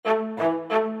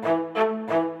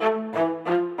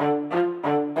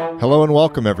Hello and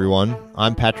welcome, everyone.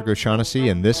 I'm Patrick O'Shaughnessy,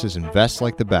 and this is Invest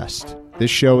Like the Best. This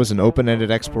show is an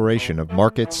open-ended exploration of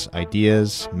markets,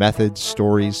 ideas, methods,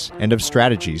 stories, and of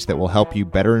strategies that will help you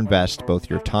better invest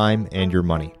both your time and your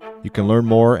money. You can learn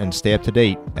more and stay up to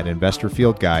date at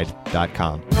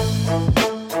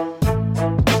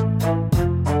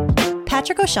investorfieldguide.com.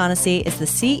 Patrick O'Shaughnessy is the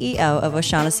CEO of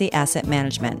O'Shaughnessy Asset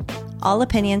Management. All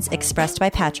opinions expressed by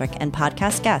Patrick and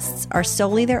podcast guests are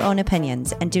solely their own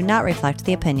opinions and do not reflect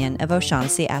the opinion of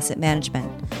O'Shaughnessy Asset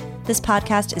Management. This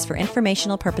podcast is for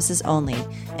informational purposes only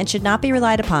and should not be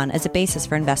relied upon as a basis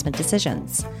for investment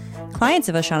decisions. Clients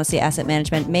of O'Shaughnessy Asset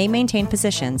Management may maintain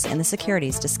positions in the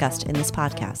securities discussed in this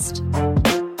podcast.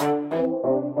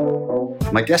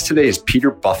 My guest today is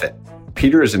Peter Buffett.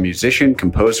 Peter is a musician,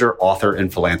 composer, author,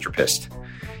 and philanthropist.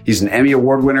 He's an Emmy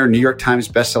Award winner, New York Times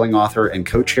bestselling author, and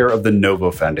co-chair of the Novo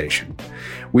Foundation.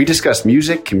 We discuss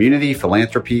music, community,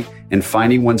 philanthropy, and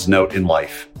finding one's note in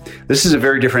life. This is a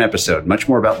very different episode, much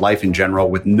more about life in general,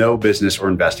 with no business or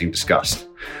investing discussed.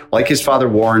 Like his father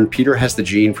Warren, Peter has the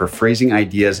gene for phrasing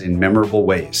ideas in memorable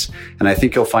ways, and I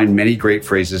think you'll find many great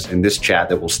phrases in this chat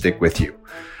that will stick with you.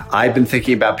 I've been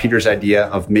thinking about Peter's idea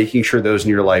of making sure those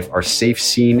in your life are safe,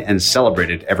 seen, and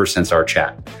celebrated ever since our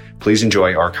chat. Please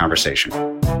enjoy our conversation.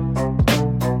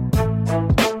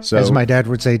 So, as my dad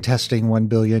would say, testing 1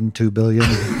 billion, 2 billion.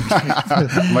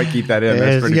 Might keep that in.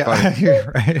 That's pretty funny.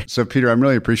 Right. So, Peter, I'm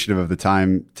really appreciative of the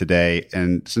time today.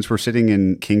 And since we're sitting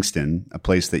in Kingston, a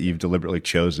place that you've deliberately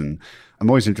chosen, I'm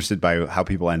always interested by how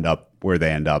people end up where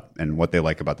they end up and what they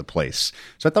like about the place.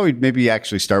 So I thought we'd maybe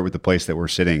actually start with the place that we're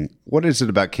sitting. What is it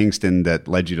about Kingston that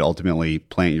led you to ultimately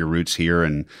plant your roots here?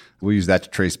 And we'll use that to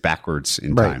trace backwards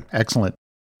in time. Excellent.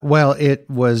 Well, it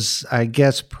was, I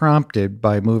guess, prompted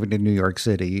by moving to New York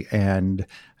City. And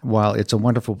while it's a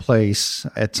wonderful place,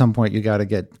 at some point you got to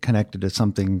get connected to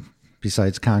something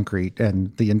besides concrete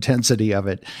and the intensity of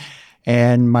it.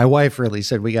 And my wife really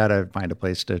said, we got to find a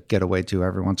place to get away to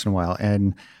every once in a while.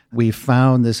 And we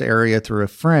found this area through a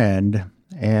friend.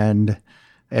 And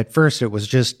at first it was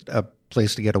just a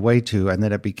place to get away to. And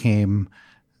then it became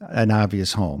an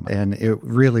obvious home. And it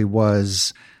really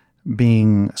was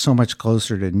being so much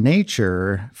closer to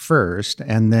nature first,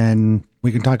 and then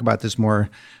we can talk about this more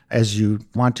as you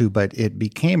want to, but it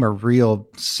became a real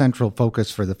central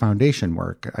focus for the foundation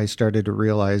work. I started to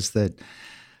realize that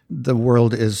the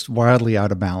world is wildly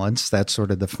out of balance. That's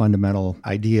sort of the fundamental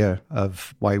idea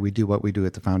of why we do what we do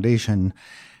at the foundation.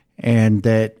 And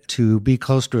that to be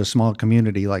close to a small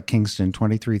community like Kingston,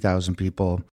 23,000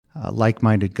 people,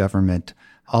 like-minded government,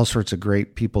 all sorts of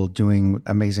great people doing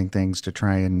amazing things to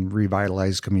try and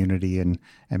revitalize community and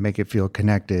make it feel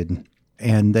connected.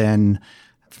 And then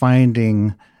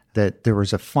finding that there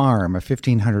was a farm, a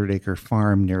 1,500-acre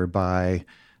farm nearby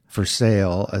for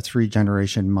sale, a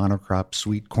 3-generation monocrop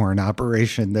sweet corn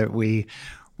operation that we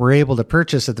were able to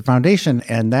purchase at the foundation.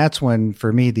 And that's when,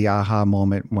 for me, the aha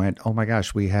moment went, oh my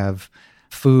gosh, we have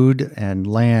food and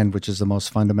land, which is the most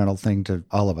fundamental thing to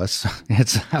all of us.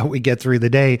 It's how we get through the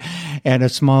day, and a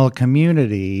small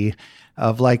community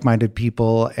of like-minded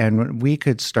people. And we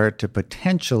could start to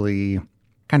potentially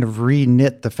kind of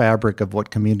re-knit the fabric of what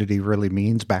community really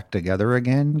means back together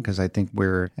again. Because I think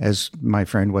we're, as my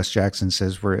friend Wes Jackson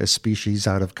says, we're a species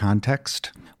out of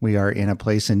context. We are in a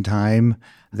place in time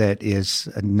that is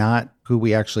not who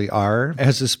we actually are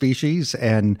as a species,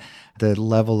 and the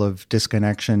level of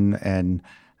disconnection and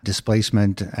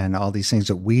displacement and all these things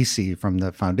that we see from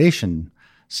the foundation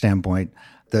standpoint,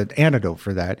 the antidote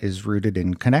for that is rooted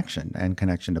in connection and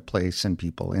connection to place and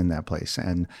people in that place.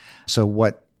 And so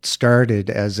what started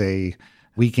as a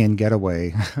weekend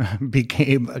getaway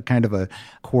became a kind of a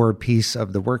core piece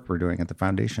of the work we're doing at the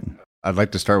foundation. I'd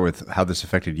like to start with how this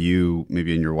affected you,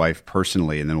 maybe and your wife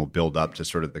personally, and then we'll build up to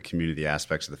sort of the community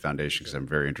aspects of the foundation because I'm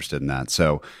very interested in that.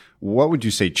 So what would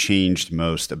you say changed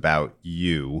most about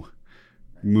you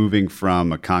moving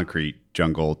from a concrete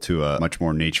jungle to a much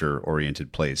more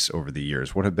nature-oriented place over the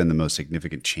years? What have been the most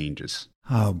significant changes?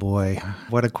 Oh boy,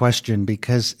 what a question,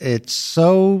 because it's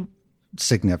so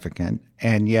significant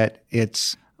and yet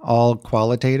it's all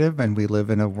qualitative and we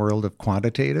live in a world of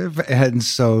quantitative. And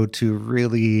so to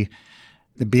really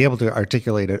be able to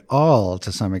articulate it all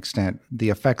to some extent, the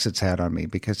effects it's had on me,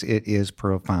 because it is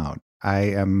profound. I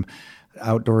am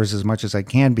outdoors as much as I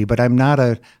can be, but I'm not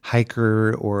a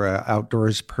hiker or an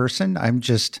outdoors person. I'm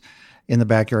just in the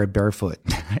backyard barefoot.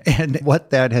 And what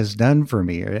that has done for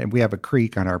me, and we have a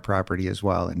creek on our property as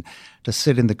well, and to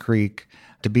sit in the creek,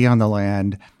 to be on the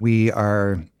land, we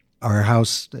are Our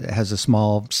house has a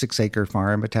small 6-acre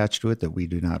farm attached to it that we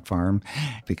do not farm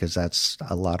because that's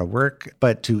a lot of work.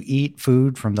 But to eat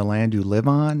food from the land you live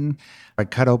on, I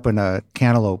cut open a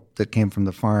cantaloupe that came from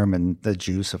the farm, and the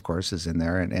juice, of course, is in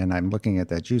there. And I'm looking at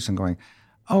that juice and going,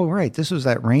 oh, right, this was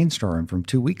that rainstorm from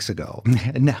 2 weeks ago.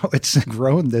 And now it's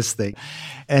grown this thing.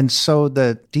 And so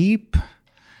the deep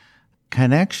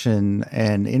connection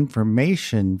and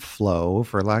information flow,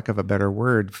 for lack of a better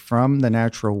word, from the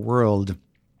natural world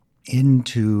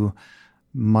into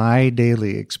my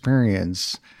daily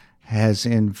experience has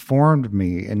informed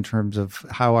me in terms of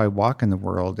how I walk in the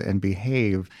world and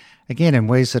behave, again, in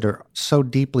ways that are so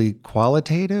deeply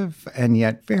qualitative and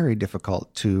yet very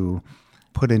difficult to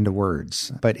put into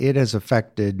words. But it has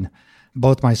affected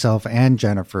both myself and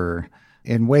Jennifer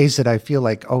in ways that I feel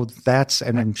like, oh, that's,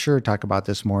 and I'm sure talk about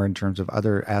this more in terms of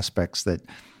other aspects that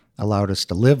allowed us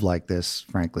to live like this,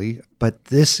 frankly. But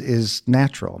this is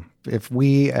natural. If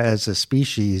we as a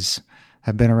species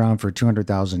have been around for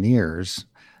 200,000 years,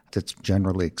 that's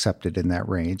generally accepted in that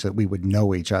range, that we would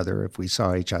know each other if we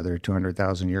saw each other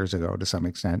 200,000 years ago to some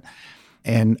extent.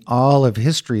 And all of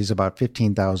history is about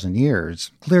 15,000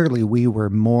 years. Clearly, we were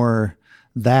more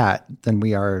that than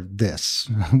we are this.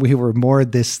 We were more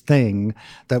this thing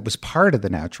that was part of the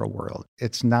natural world.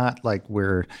 It's not like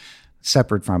we're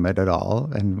separate from it at all.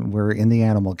 And we're in the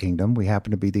animal kingdom. We happen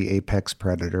to be the apex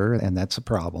predator, and that's a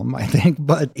problem, I think.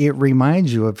 But it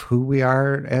reminds you of who we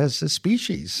are as a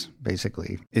species,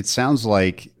 basically. It sounds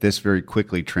like this very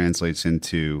quickly translates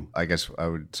into, I guess I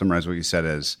would summarize what you said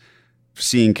as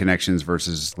seeing connections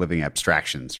versus living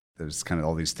abstractions. There's kind of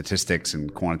all these statistics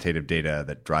and quantitative data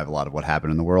that drive a lot of what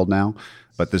happened in the world now.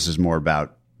 But this is more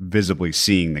about visibly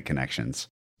seeing the connections.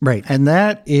 Right. And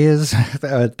that is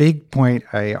a big point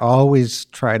I always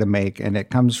try to make. And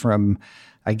it comes from,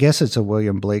 I guess it's a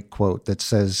William Blake quote that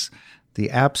says,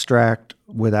 the abstract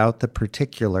without the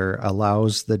particular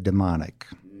allows the demonic.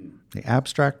 The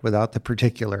abstract without the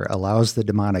particular allows the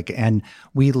demonic. And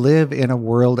we live in a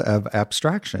world of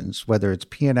abstractions, whether it's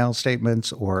P&L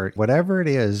statements or whatever it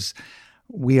is,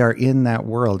 we are in that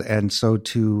world. And so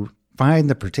to find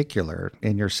the particular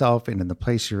in yourself and in the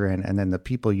place you're in and then the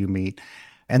people you meet,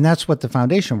 and that's what the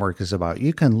foundation work is about.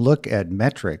 You can look at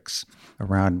metrics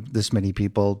around this many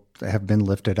people have been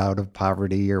lifted out of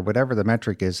poverty or whatever the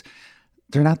metric is.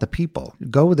 They're not the people.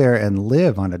 Go there and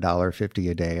live on $1.50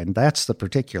 a day, and that's the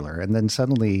particular. And then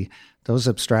suddenly those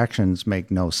abstractions make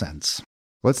no sense.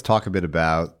 Let's talk a bit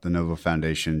about the Novo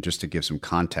Foundation, just to give some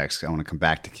context. I want to come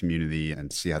back to community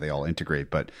and see how they all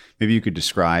integrate, but maybe you could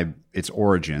describe its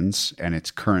origins and its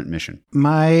current mission.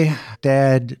 My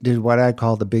dad did what I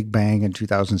call the Big Bang in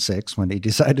 2006 when he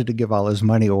decided to give all his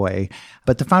money away.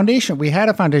 But the foundation, we had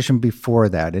a foundation before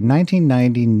that. In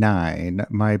 1999,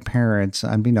 my parents,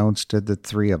 unbeknownst to the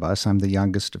three of us, I'm the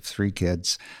youngest of three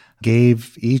kids,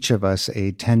 gave each of us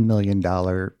a $10 million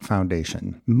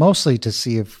foundation, mostly to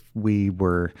see if we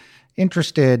were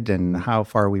interested and how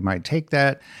far we might take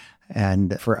that.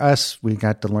 And for us, we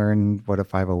got to learn what a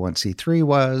 501c3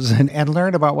 was and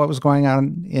learn about what was going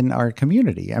on in our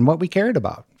community and what we cared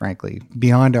about, frankly,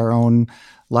 beyond our own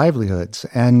livelihoods.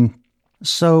 And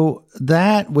so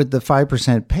that with the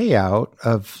 5% payout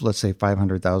of, let's say,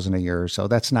 $500,000 a year or so,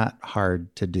 that's not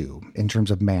hard to do in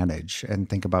terms of manage and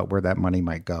think about where that money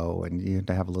might go. And you have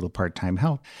to have a little part-time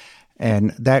help.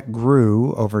 And that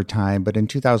grew over time. But in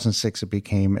 2006, it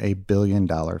became a $1 billion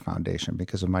foundation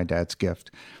because of my dad's gift.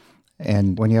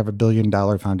 And when you have a $1 billion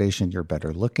foundation, you're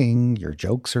better looking, your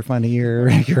jokes are funnier,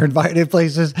 you're invited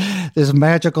places. This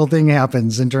magical thing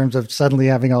happens in terms of suddenly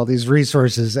having all these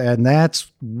resources. And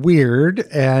that's weird.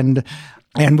 And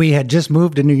we had just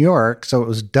moved to New York, so it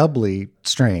was doubly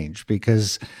strange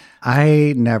because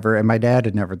I never, and my dad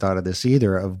had never thought of this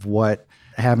either, of what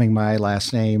having my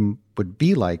last name would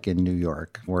be like in New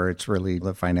York, where it's really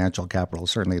the financial capital,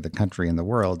 certainly the country and the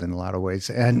world in a lot of ways.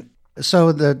 And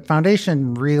so the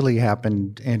foundation really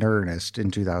happened in earnest in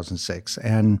 2006.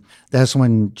 And that's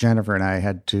when Jennifer and I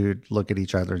had to look at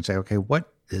each other and say, okay,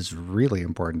 what is really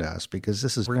important to us? Because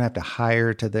we're going to have to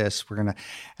hire to this.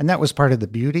 And that was part of the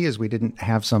beauty is we didn't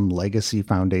have some legacy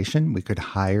foundation. We could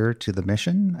hire to the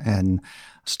mission and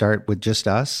start with just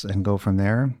us and go from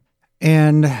there.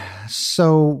 And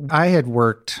so I had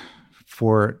worked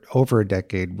for over a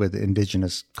decade with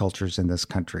indigenous cultures in this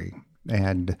country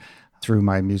and through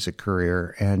my music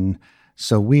career. And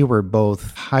so we were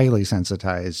both highly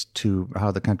sensitized to how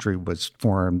the country was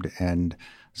formed and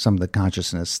some of the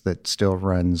consciousness that still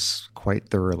runs quite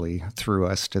thoroughly through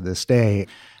us to this day,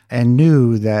 and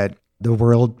knew that the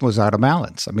world was out of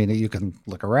balance. I mean, you can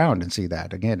look around and see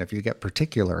that. Again, if you get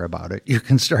particular about it, you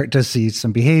can start to see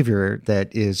some behavior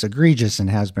that is egregious and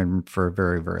has been for a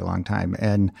very, very long time.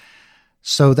 And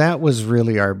so that was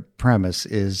really our premise,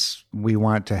 is we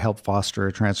want to help foster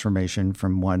a transformation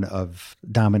from one of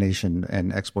domination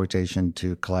and exploitation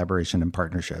to collaboration and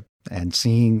partnership, and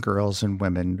seeing girls and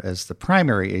women as the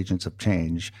primary agents of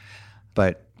change.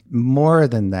 But more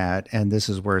than that, and this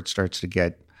is where it starts to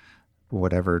get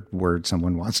whatever word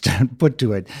someone wants to put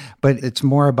to it, but it's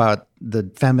more about the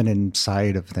feminine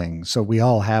side of things. So we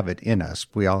all have it in us.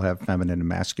 We all have feminine and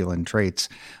masculine traits,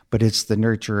 but it's the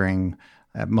nurturing,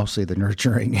 mostly the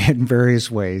nurturing in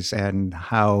various ways, and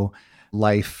how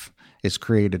life is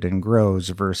created and grows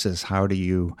versus how do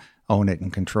you own it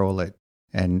and control it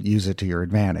and use it to your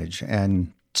advantage.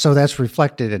 And so that's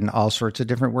reflected in all sorts of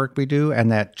different work we do,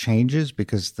 and that changes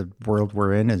because the world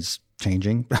we're in is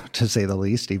changing, to say the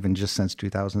least, even just since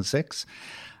 2006.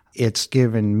 It's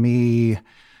given me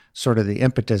sort of the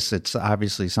impetus. It's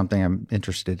obviously something I'm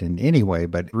interested in anyway,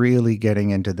 but really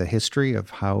getting into the history of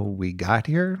how we got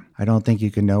here. I don't think you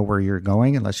can know where you're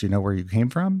going unless you know where you came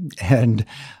from. And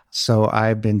so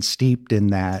I've been steeped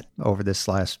in that over this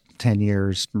last 10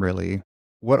 years, really.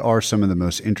 What are some of the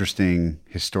most interesting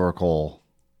historical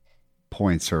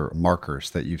points or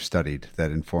markers that you've studied that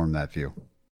inform that view?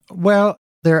 Well,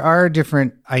 there are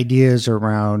different ideas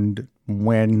around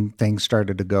when things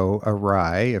started to go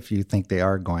awry, if you think they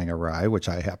are going awry, which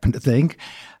I happen to think.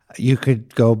 You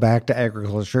could go back to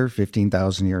agriculture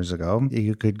 15,000 years ago.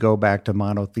 You could go back to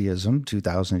monotheism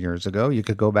 2,000 years ago. You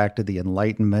could go back to the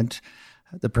Enlightenment,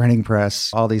 the printing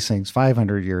press, all these things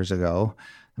 500 years ago,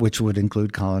 which would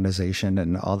include colonization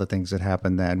and all the things that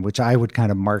happened then, which I would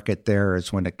kind of mark it there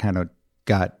as when it kind of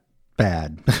got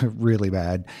bad, really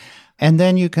bad. And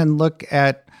then you can look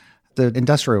at the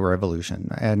Industrial Revolution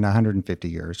and 150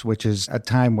 years, which is a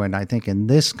time when I think in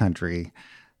this country,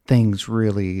 things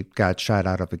really got shot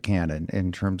out of a cannon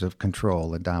in terms of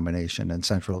control and domination and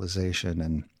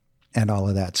centralization and all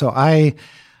of that. So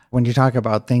when you talk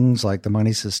about things like the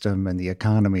money system and the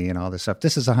economy and all this stuff,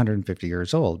 this is 150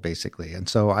 years old, basically. And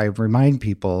so I remind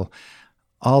people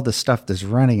all the stuff that's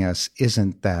running us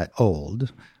isn't that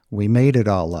old. We made it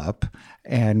all up,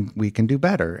 and we can do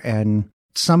better. And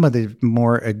some of the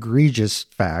more egregious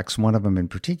facts, one of them in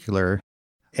particular,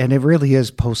 and it really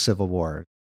is post-Civil War.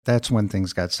 That's when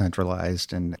things got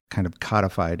centralized and kind of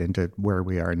codified into where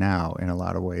we are now in a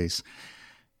lot of ways.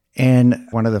 And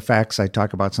one of the facts I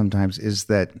talk about sometimes is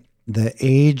that the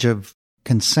age of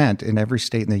consent in every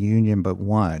state in the Union but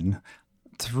one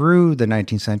through the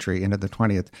 19th century into the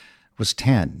 20th was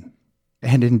 10.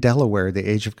 And in Delaware, the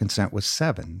age of consent was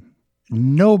 7.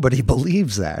 Nobody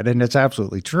believes that, and it's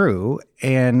absolutely true.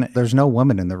 And there's no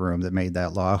woman in the room that made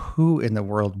that law. Who in the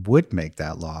world would make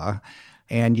that law?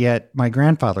 And yet my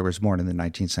grandfather was born in the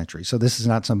 19th century. So this is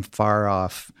not some far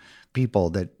off people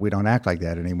that we don't act like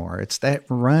that anymore. It's that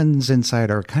runs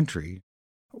inside our country.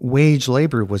 Wage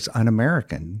labor was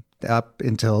un-American up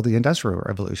until the Industrial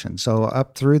Revolution. So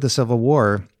up through the Civil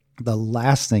War, the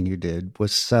last thing you did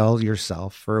was sell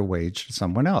yourself for a wage to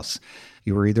someone else.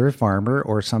 You were either a farmer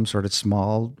or some sort of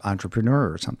small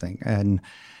entrepreneur or something. And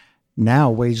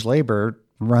now wage labor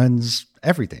runs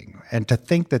everything. And to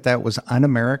think that that was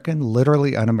un-American,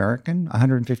 literally un-American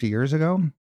 150 years ago.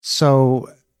 So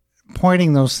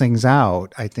pointing those things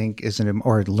out, I think,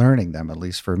 or learning them, at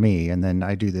least for me, and then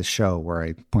I do this show where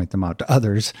I point them out to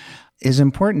others, is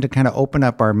important to kind of open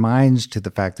up our minds to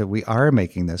the fact that we are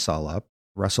making this all up.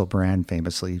 Russell Brand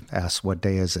famously asks, what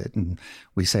day is it? And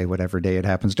we say whatever day it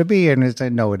happens to be. And it's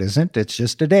no, it isn't. It's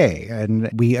just a day. And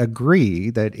we agree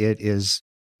that it is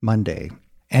Monday.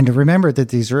 And to remember that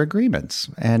these are agreements.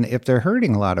 And if they're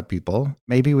hurting a lot of people,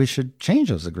 maybe we should change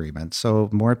those agreements so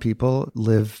more people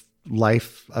live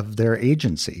life of their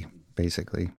agency,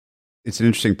 basically. It's an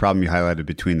interesting problem you highlighted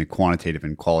between the quantitative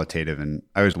and qualitative. And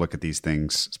I always look at these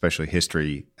things, especially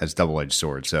history, as double-edged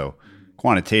swords. So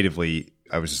quantitatively,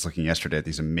 I was just looking yesterday at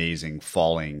these amazing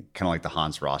falling, kind of like the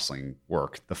Hans Rosling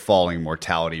work, the falling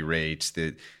mortality rates,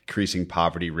 the increasing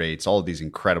poverty rates, all of these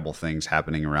incredible things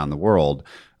happening around the world.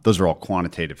 Those are all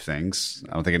quantitative things.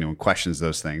 I don't think anyone questions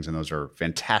those things. And those are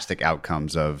fantastic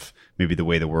outcomes of maybe the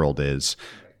way the world is.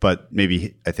 But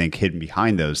maybe I think hidden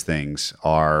behind those things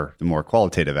are the more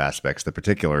qualitative aspects, the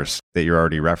particulars that you're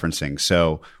already referencing.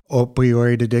 So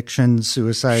opioid addiction,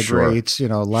 suicide rates,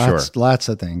 lots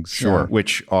of things. Sure. Yeah.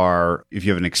 Which are, if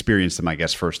you haven't experienced them, I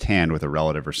guess, firsthand with a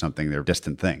relative or something, they're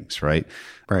distant things, right?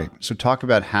 Right. So talk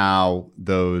about how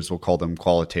those, we'll call them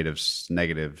qualitative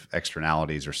negative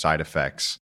externalities or side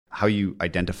effects, how you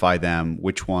identify them,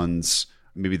 which ones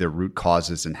maybe the root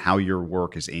causes and how your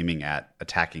work is aiming at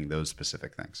attacking those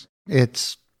specific things?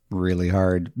 It's really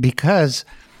hard because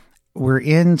we're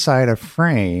inside a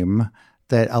frame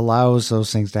that allows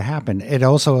those things to happen. It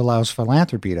also allows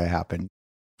philanthropy to happen.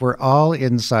 We're all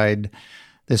inside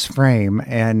this frame.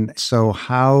 And so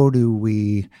how do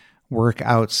we work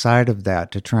outside of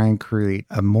that to try and create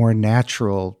a more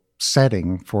natural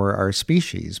setting for our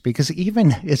species? Because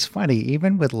it's funny,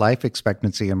 even with life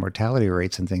expectancy and mortality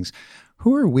rates and things,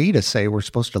 who are we to say we're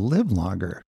supposed to live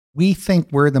longer? We think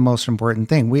we're the most important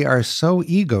thing. We are so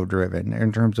ego-driven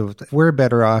in terms of we're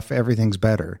better off, everything's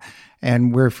better.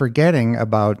 And we're forgetting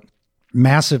about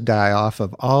massive die-off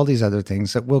of all these other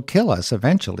things that will kill us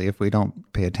eventually if we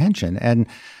don't pay attention. And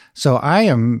so I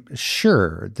am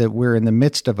sure that we're in the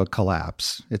midst of a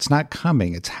collapse. It's not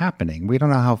coming, it's happening. We don't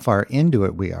know how far into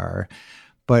it we are.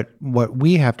 But what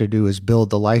we have to do is build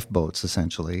the lifeboats,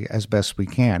 essentially, as best we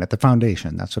can at the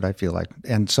foundation. That's what I feel like.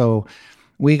 And so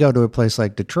we go to a place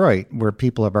like Detroit where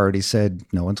people have already said,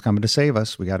 no one's coming to save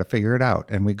us. We got to figure it out.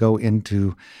 And we go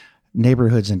into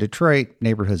neighborhoods in Detroit,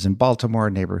 neighborhoods in Baltimore,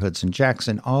 neighborhoods in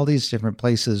Jackson, all these different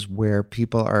places where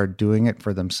people are doing it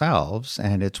for themselves.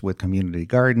 And it's with community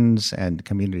gardens and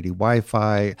community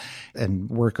Wi-Fi and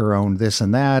worker-owned this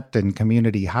and that, and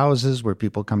community houses where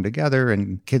people come together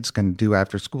and kids can do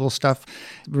after-school stuff.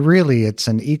 Really, it's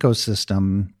an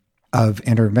ecosystem of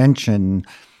intervention,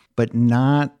 but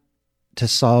not to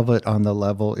solve it on the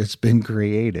level it's been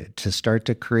created, to start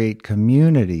to create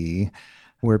community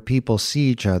where people see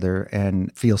each other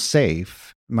and feel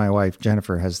safe. My wife,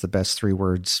 Jennifer, has the best 3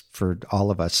 words for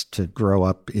all of us to grow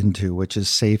up into, which is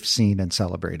safe, seen, and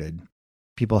celebrated.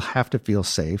 People have to feel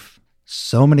safe.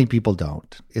 So many people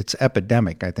don't. It's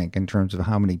epidemic, I think, in terms of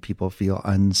how many people feel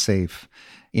unsafe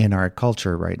in our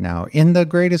culture right now, in the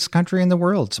greatest country in the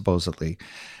world, supposedly.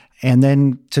 And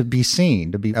then to be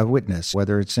seen, to be a witness,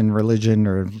 whether it's in religion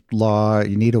or law,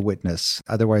 you need a witness.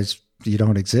 Otherwise, you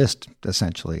don't exist,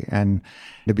 essentially, and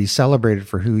to be celebrated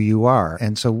for who you are.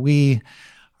 And so we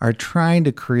are trying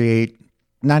to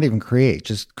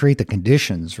just create the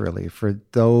conditions, really, for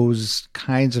those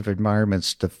kinds of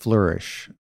environments to flourish.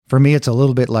 For me, it's a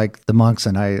little bit like the monks,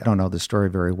 and I don't know the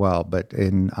story very well, but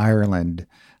in Ireland,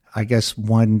 I guess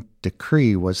one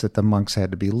decree was that the monks had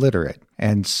to be literate.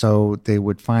 And so they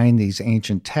would find these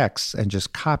ancient texts and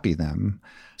just copy them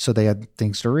so they had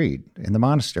things to read in the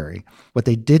monastery. What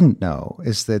they didn't know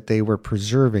is that they were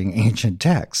preserving ancient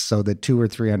texts so that 200 or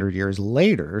 300 years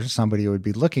later, somebody would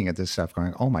be looking at this stuff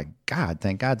going, oh my God,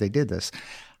 thank God they did this.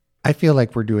 I feel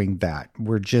like we're doing that.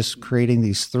 We're just creating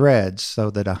these threads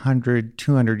so that 100,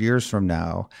 200 years from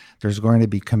now, there's going to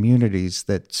be communities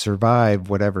that survive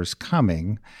whatever's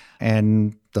coming,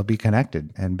 and they'll be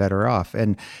connected and better off.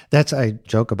 And I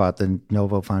joke about the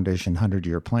Novo Foundation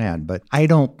 100-year plan, but I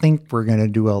don't think we're going to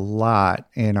do a lot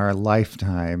in our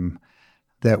lifetime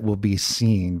that will be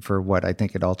seen for what I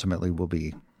think it ultimately will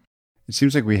be. It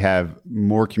seems like we have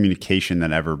more communication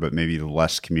than ever, but maybe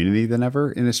less community than ever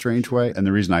in a strange way. And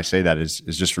the reason I say that is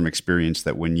just from experience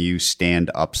that when you stand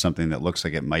up something that looks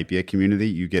like it might be a community,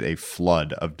 you get a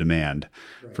flood of demand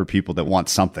for people that want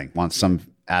some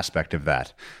aspect of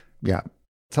that. Yeah.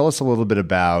 Tell us a little bit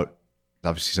about,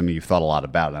 obviously something you've thought a lot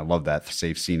about, and I love that,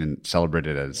 safe, seen, and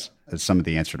celebrated as some of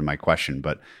the answer to my question.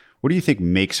 But what do you think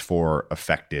makes for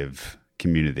effective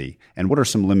community? And what are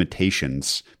some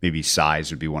limitations? Maybe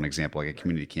size would be one example. Like a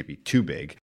community can't be too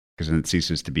big because then it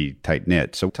ceases to be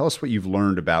tight-knit. So tell us what you've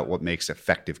learned about what makes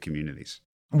effective communities.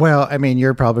 Well, I mean,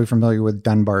 you're probably familiar with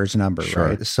Dunbar's number, Sure.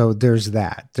 right? So there's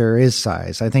that. There is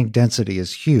size. I think density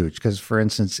is huge because, for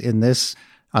instance,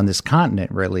 on this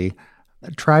continent, really,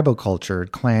 tribal culture,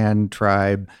 clan,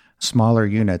 tribe, smaller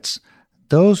units,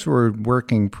 those were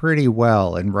working pretty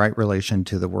well in right relation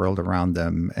to the world around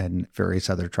them and various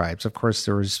other tribes. Of course,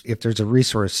 if there's a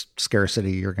resource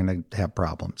scarcity, you're going to have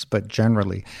problems, but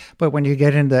when you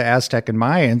get into Aztec and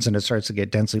Mayans and it starts to get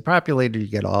densely populated, you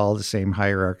get all the same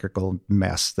hierarchical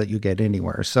mess that you get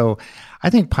anywhere. So I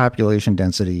think population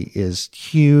density is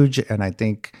huge, and I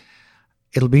think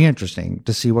it'll be interesting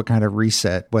to see what kind of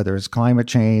reset, whether it's climate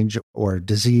change or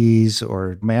disease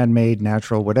or man-made,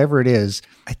 natural, whatever it is.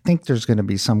 I think there's going to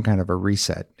be some kind of a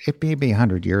reset. It may be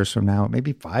 100 years from now,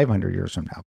 maybe 500 years from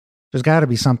now. There's got to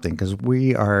be something because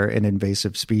we are an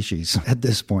invasive species at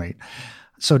this point.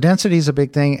 So density is a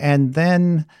big thing. And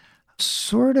then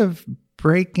sort of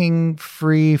breaking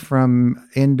free from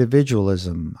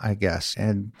individualism, I guess.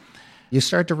 And you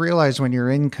start to realize when you're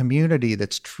in community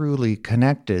that's truly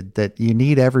connected that you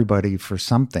need everybody for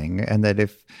something, and that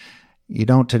if you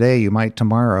don't today, you might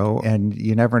tomorrow, and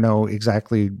you never know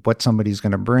exactly what somebody's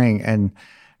going to bring. And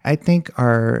I think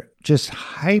our just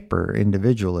hyper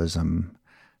individualism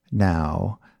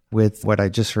now with what I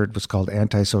just heard was called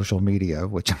anti-social media,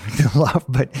 which I love,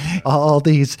 but all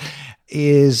these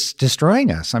is destroying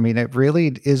us. I mean, it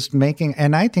really is making,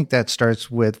 and I think that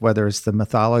starts with whether it's the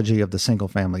mythology of the single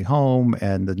family home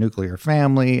and the nuclear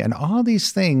family and all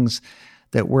these things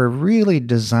that were really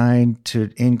designed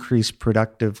to increase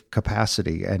productive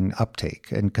capacity and uptake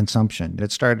and consumption.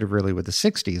 It started really with the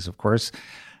 60s, of course,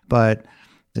 but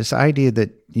this idea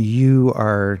that you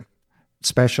are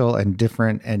special and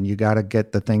different and you got to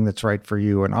get the thing that's right for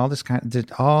you and all this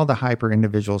all the hyper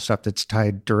individual stuff that's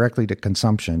tied directly to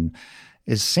consumption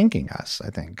is sinking us,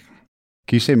 I think.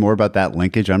 Can you say more about that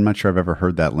linkage? I'm not sure I've ever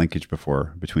heard that linkage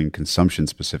before between consumption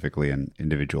specifically and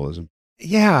individualism.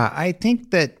 Yeah, I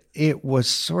think that it was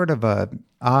sort of a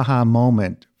aha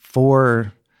moment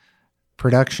for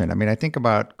production. I mean, I think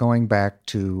about going back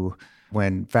to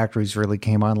when factories really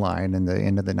came online in the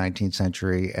end of the 19th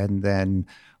century, and then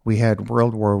we had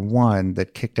World War I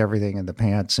that kicked everything in the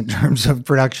pants in terms of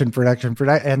production.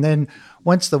 And then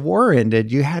once the war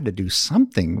ended, you had to do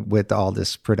something with all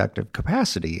this productive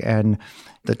capacity. And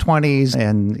the 20s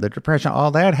and the Depression,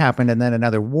 all that happened. And then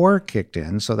another war kicked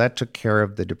in. So that took care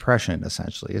of the Depression,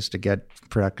 essentially, is to get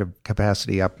productive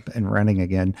capacity up and running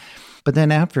again. But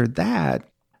then after that,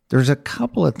 there's a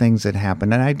couple of things that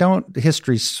happened. And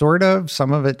history sort of,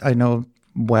 some of it I know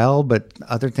well, but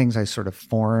other things I sort of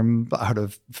form out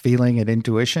of feeling and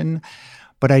intuition.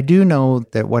 But I do know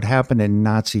that what happened in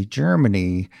Nazi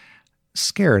Germany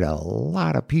scared a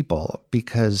lot of people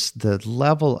because the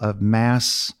level of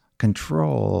mass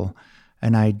control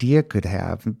an idea could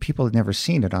have, and people had never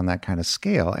seen it on that kind of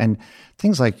scale. And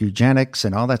things like eugenics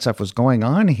and all that stuff was going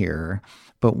on here.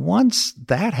 But once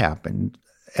that happened,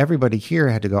 everybody here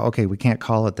had to go, okay, we can't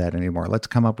call it that anymore. Let's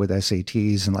come up with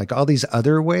SATs and like all these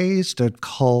other ways to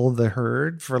cull the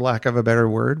herd, for lack of a better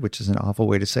word, which is an awful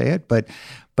way to say it. But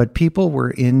people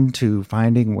were into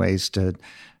finding ways to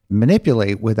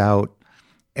manipulate without,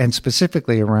 and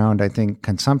specifically around, I think,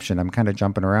 consumption. I'm kind of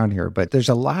jumping around here, but there's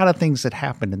a lot of things that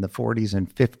happened in the 40s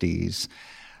and 50s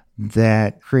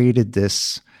that created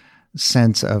this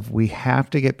sense of we have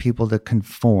to get people to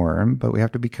conform, but we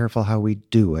have to be careful how we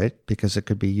do it because it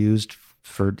could be used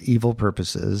for evil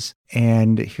purposes.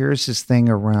 And here's this thing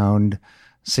around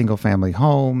single family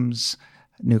homes,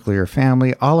 nuclear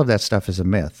family, all of that stuff is a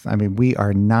myth. I mean, we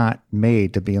are not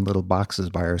made to be in little boxes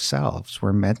by ourselves.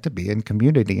 We're meant to be in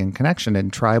community and connection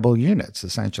in tribal units,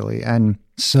 essentially. And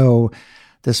so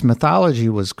this mythology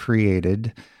was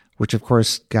created, which of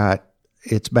course got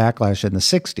its backlash in the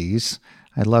 60s.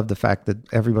 I love the fact that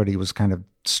everybody was kind of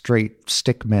straight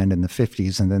stick men in the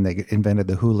 50s, and then they invented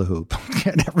the hula hoop,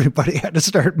 and everybody had to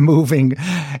start moving.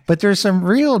 But there's some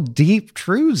real deep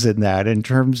truths in that in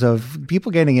terms of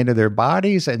people getting into their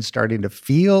bodies and starting to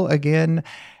feel again.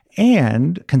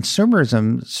 And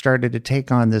consumerism started to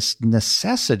take on this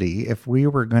necessity if we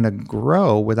were going to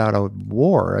grow without a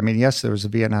war. I mean, yes, there was a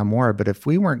Vietnam War, but if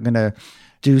we weren't going to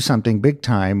do something big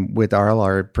time with all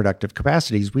our productive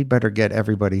capacities, we'd better get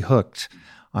everybody hooked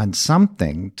on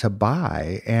something to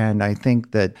buy. And I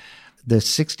think that the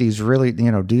 60s really,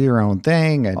 do your own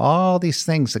thing and all these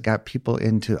things that got people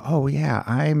into, oh yeah,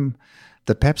 I'm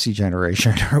the Pepsi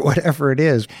generation or whatever it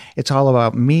is. It's all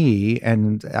about me,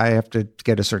 and I have to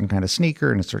get a certain kind of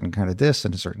sneaker and a certain kind of this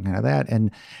and a certain kind of that. And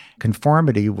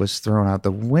conformity was thrown out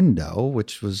the window,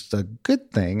 which was a good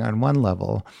thing on one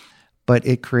level. But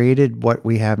it created what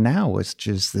we have now, which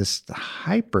is this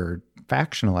hyper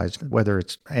factionalized, whether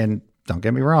it's, and don't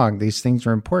get me wrong, these things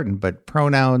are important, but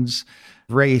pronouns,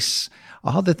 race,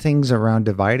 all the things around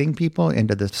dividing people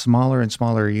into the smaller and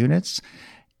smaller units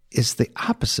is the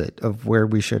opposite of where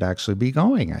we should actually be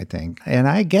going, I think. And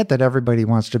I get that everybody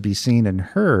wants to be seen and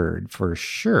heard for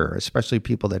sure, especially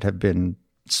people that have been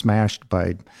smashed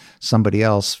by somebody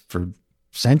else for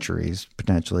centuries,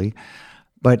 potentially.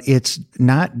 But it's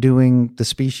not doing the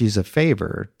species a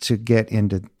favor to get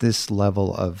into this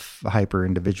level of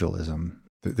hyper-individualism.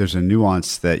 There's a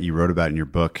nuance that you wrote about in your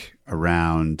book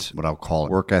around what I'll call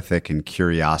work ethic and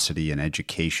curiosity and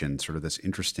education, sort of this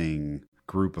interesting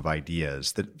group of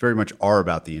ideas that very much are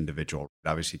about the individual.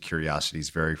 Obviously, curiosities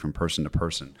vary from person to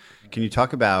person. Can you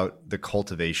talk about the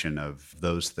cultivation of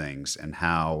those things and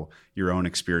how your own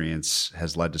experience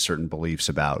has led to certain beliefs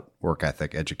about work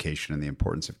ethic, education, and the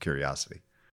importance of curiosity?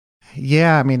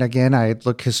 Yeah, I mean, again, I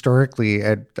look historically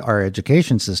at our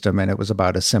education system, and it was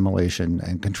about assimilation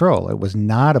and control. It was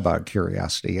not about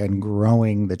curiosity and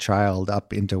growing the child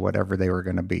up into whatever they were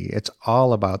going to be. It's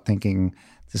all about thinking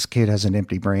this kid has an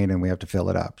empty brain and we have to fill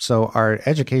it up. So our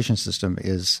education system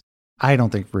is I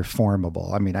don't think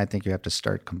reformable. I mean, I think you have to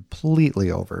start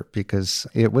completely over because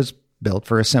it was built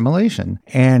for assimilation.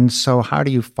 And so how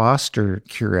do you foster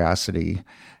curiosity?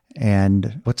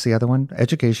 And what's the other one?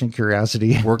 Education,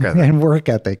 curiosity, Work ethic. and work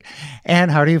ethic. And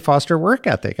how do you foster work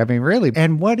ethic? I mean, really,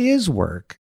 and what is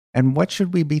work? And what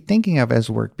should we be thinking of as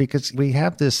work? Because we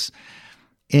have this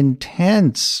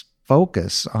intense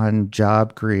focus on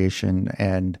job creation,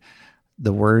 and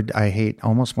the word I hate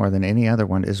almost more than any other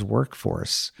one is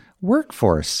workforce.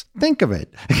 Workforce. Think of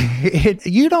it.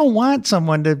 You don't want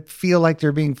someone to feel like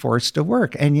they're being forced to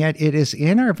work. And yet it is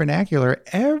in our vernacular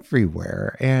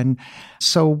everywhere. And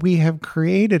so we have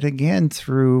created, again,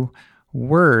 through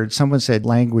words. Someone said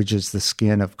language is the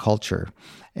skin of culture.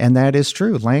 And that is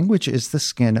true. Language is the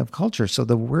skin of culture. So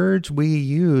the words we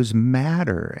use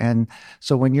matter. And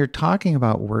so when you're talking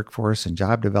about workforce and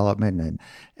job development and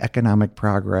economic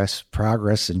progress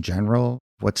in general,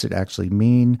 what's it actually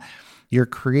mean? You're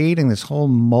creating this whole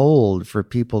mold for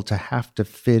people to have to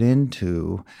fit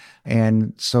into.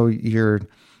 And so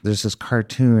there's this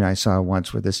cartoon I saw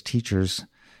once where this teacher's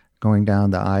going down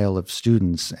the aisle of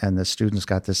students, and the students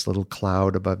got this little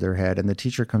cloud above their head, and the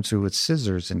teacher comes through with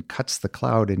scissors and cuts the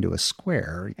cloud into a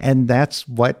square. And that's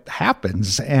what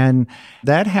happens. And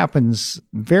that happens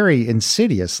very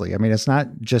insidiously. I mean, it's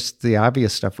not just the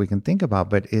obvious stuff we can think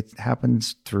about, but it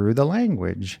happens through the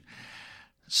language.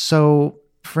 So,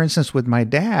 for instance, with my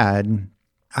dad,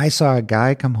 I saw a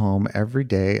guy come home every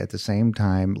day at the same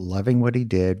time, loving what he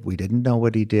did. We didn't know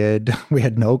what he did. We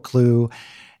had no clue.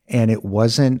 And it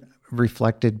wasn't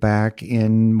reflected back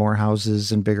in more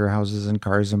houses and bigger houses and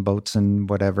cars and boats and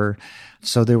whatever.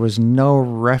 So there was no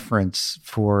reference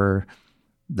for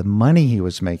the money he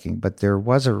was making, but there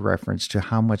was a reference to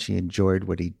how much he enjoyed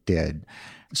what he did.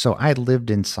 So I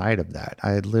lived inside of that.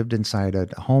 I had lived inside a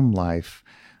home life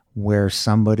where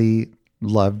somebody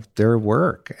loved their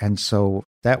work. And so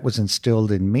that was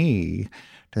instilled in me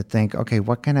to think, okay,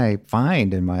 what can I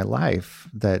find in my life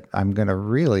that I'm going to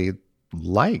really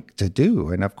like to do?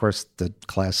 And of course, the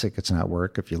classic, it's not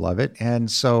work if you love it. And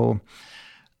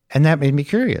that made me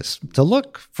curious to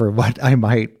look for what I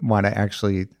might want to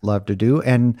actually love to do.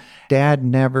 And Dad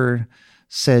never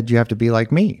said you have to be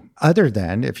like me, other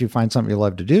than if you find something you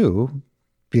love to do,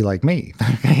 be like me.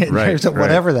 Right,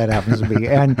 whatever that happens to be.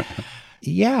 And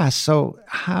yeah, so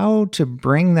how to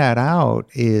bring that out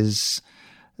is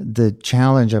the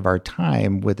challenge of our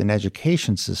time with an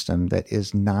education system that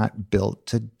is not built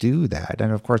to do that.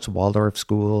 And of course, Waldorf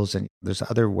schools and there's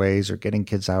other ways, or getting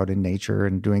kids out in nature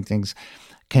and doing things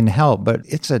can help, but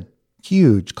it's a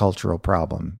huge cultural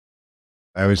problem.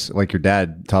 I was like your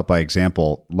dad, taught by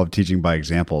example, love teaching by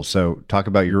example. So talk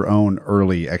about your own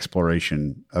early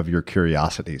exploration of your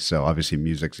curiosity. So obviously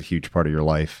music's a huge part of your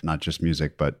life, not just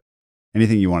music, but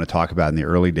anything you want to talk about in the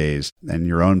early days and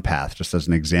your own path, just as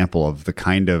an example of the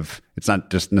kind of, it's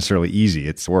not just necessarily easy,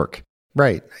 it's work.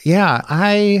 Right. Yeah.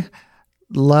 I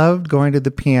loved going to the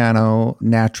piano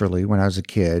naturally when I was a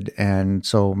kid. And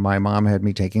so my mom had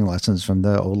me taking lessons from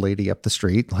the old lady up the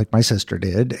street, like my sister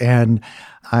did. And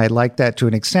I liked that to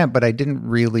an extent, but I didn't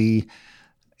really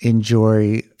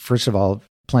enjoy, first of all,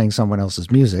 playing someone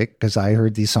else's music, because I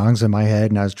heard these songs in my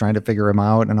head and I was trying to figure them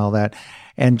out and all that.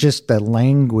 And just the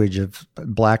language of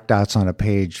black dots on a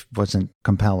page wasn't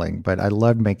compelling, but I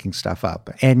loved making stuff up.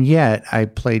 And yet I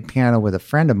played piano with a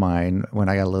friend of mine when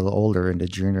I got a little older, into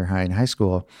junior high and high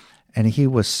school. And he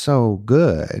was so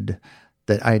good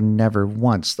that I never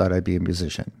once thought I'd be a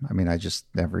musician. I mean, I just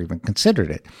never even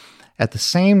considered it. At the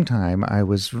same time, I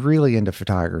was really into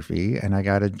photography, and I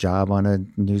got a job on a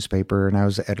newspaper, and I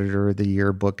was editor of the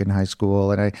yearbook in high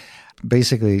school. And I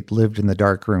basically lived in the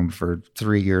dark room for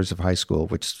 3 years of high school,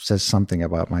 which says something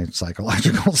about my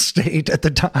psychological state at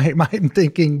the time, I'm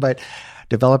thinking. But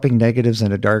developing negatives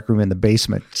in a dark room in the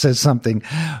basement says something.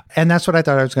 And that's what I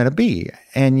thought I was going to be.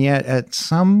 And yet at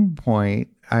some point,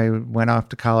 I went off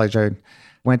to college. I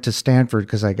went to Stanford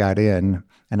because I got in.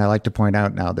 And I like to point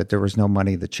out now that there was no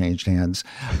money that changed hands.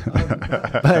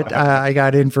 But I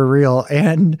got in for real.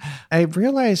 And I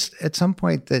realized at some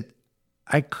point that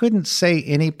I couldn't say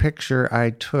any picture I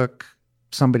took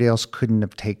somebody else couldn't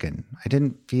have taken. I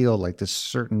didn't feel like this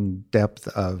certain depth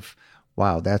of,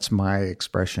 wow, that's my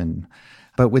expression.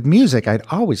 But with music, I'd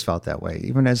always felt that way.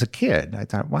 Even as a kid, I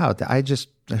thought, wow, I just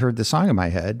heard the song in my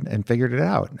head and figured it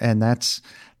out. And that's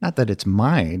not that it's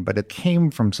mine, but it came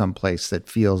from some place that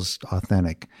feels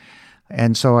authentic.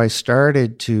 And so I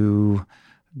started to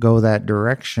go that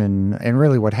direction. And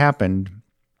really what happened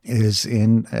is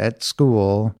at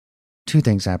school, two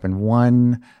things happened.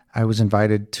 One, I was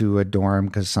invited to a dorm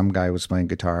because some guy was playing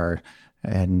guitar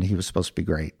And he was supposed to be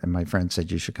great. And my friend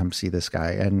said, you should come see this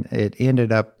guy. And it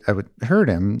ended up, heard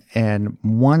him. And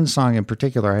one song in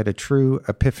particular, I had a true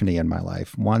epiphany in my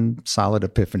life, one solid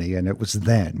epiphany. And it was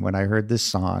then when I heard this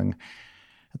song,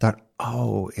 I thought,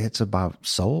 oh, it's about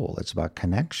soul. It's about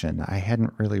connection. I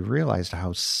hadn't really realized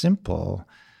how simple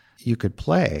you could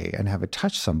play and have it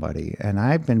touch somebody. And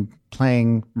I've been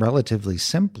playing relatively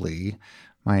simply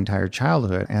my entire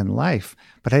childhood and life,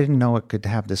 but I didn't know it could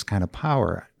have this kind of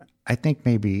power. I think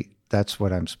maybe that's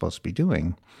what I'm supposed to be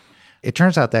doing. It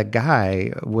turns out that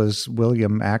guy was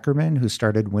William Ackerman, who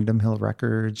started Windham Hill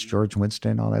Records, George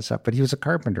Winston, all that stuff. But he was a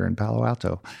carpenter in Palo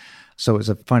Alto. So it was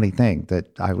a funny thing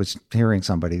that I was hearing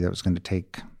somebody that was going to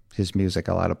take his music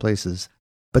a lot of places.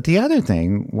 But the other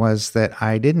thing was that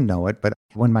I didn't know it, but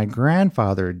when my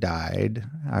grandfather died,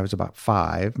 I was about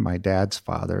 5, my dad's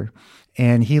father,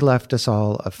 and he left us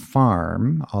all a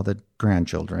farm, all the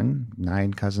grandchildren,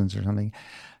 9 cousins or something.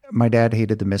 My dad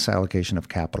hated the misallocation of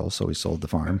capital, so he sold the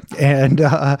farm. And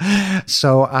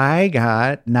so I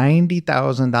got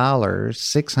 $90,000,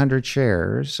 600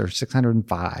 shares, or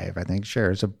 605, I think,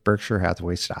 shares of Berkshire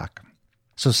Hathaway stock.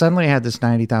 So suddenly I had this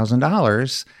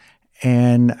 $90,000,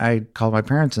 and I called my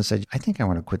parents and said, I think I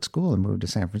want to quit school and move to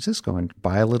San Francisco and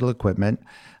buy a little equipment,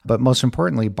 but most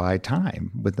importantly, buy time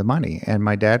with the money. And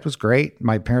my dad was great.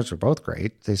 My parents were both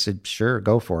great. They said, sure,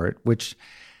 go for it, which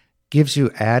gives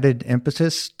you added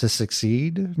impetus to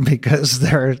succeed because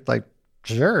they're like,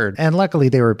 sure. And luckily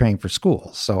they were paying for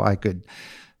school, so I could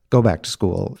go back to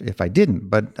school if I didn't,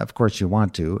 but of course you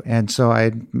want to. And so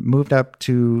I moved up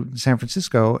to San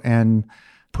Francisco and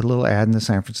put a little ad in the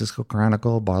San Francisco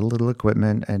Chronicle, bought a little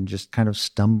equipment, and just kind of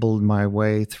stumbled my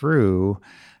way through,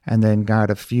 and then got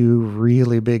a few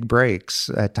really big breaks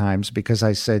at times because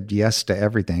I said yes to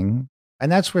everything.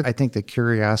 And that's where I think the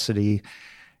curiosity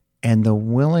and the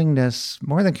willingness,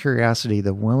 more than curiosity,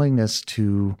 the willingness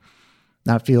to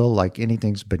not feel like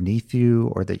anything's beneath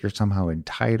you or that you're somehow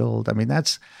entitled. I mean,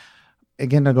 that's,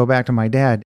 again, to go back to my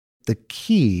dad, the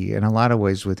key in a lot of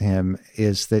ways with him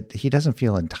is that he doesn't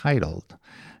feel entitled.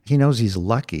 He knows he's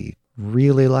lucky,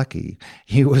 really lucky.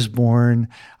 He was born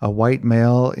a white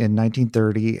male in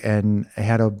 1930 and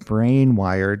had a brain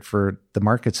wired for the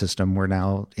market system we're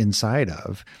now inside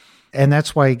of. And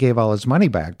that's why he gave all his money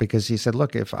back, because he said,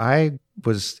 look, if I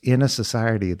was in a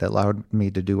society that allowed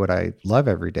me to do what I love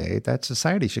every day, that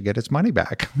society should get its money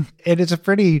back. And it's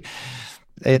pretty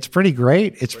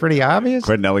great. It's pretty obvious.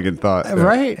 Quite an elegant thought.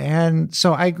 Right. And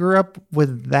so I grew up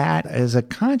with that as a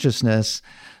consciousness.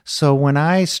 So when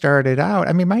I started out,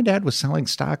 I mean, my dad was selling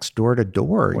stocks door to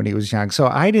door when he was young. So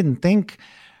I didn't think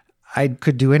I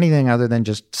could do anything other than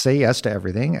just say yes to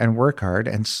everything and work hard.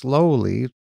 And slowly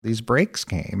these breaks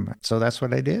came. So that's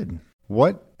what I did.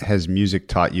 What has music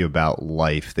taught you about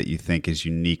life that you think is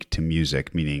unique to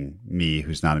music? Meaning me,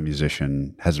 who's not a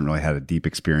musician, hasn't really had a deep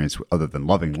experience other than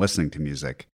loving listening to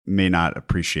music, may not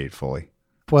appreciate fully.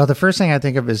 Well, the first thing I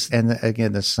think of is, and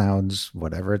again, this sounds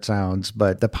whatever it sounds,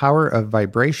 but the power of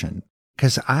vibration.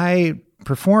 Because I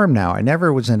perform now. I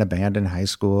never was in a band in high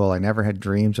school. I never had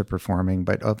dreams of performing.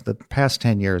 But of the past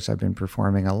 10 years, I've been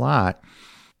performing a lot.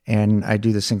 And I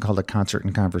do this thing called a concert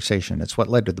and conversation. It's what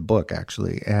led to the book,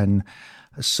 actually. And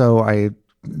so I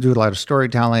do a lot of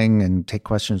storytelling and take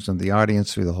questions from the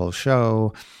audience through the whole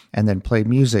show, and then play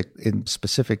music in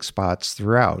specific spots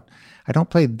throughout. I don't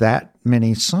play that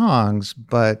many songs,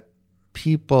 but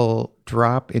people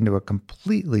drop into a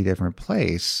completely different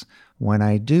place when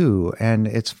I do. And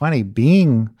it's funny,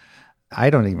 I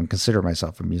don't even consider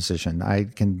myself a musician. I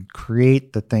can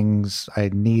create the things I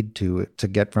need to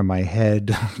get from my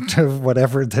head to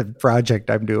whatever the project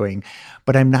I'm doing.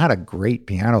 But I'm not a great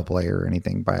piano player or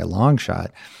anything by a long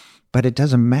shot. But it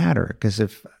doesn't matter, because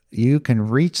if you can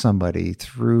reach somebody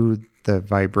through the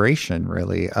vibration,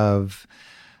 really, of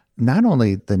not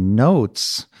only the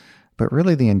notes, but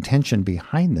really the intention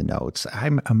behind the notes,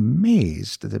 I'm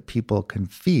amazed that people can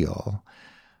feel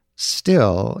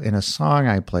still in a song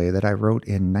I play that I wrote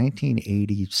in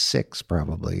 1986,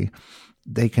 probably,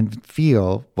 they can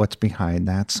feel what's behind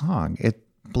that song. It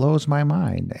blows my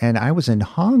mind. And I was in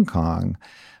Hong Kong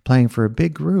playing for a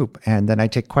big group, and then I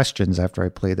take questions after I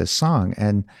play this song.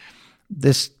 And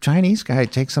this Chinese guy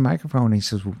takes the microphone and he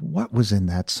says, what was in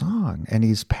that song? And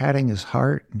he's patting his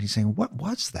heart and he's saying, what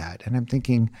was that? And I'm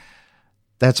thinking,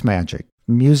 that's magic.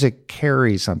 Music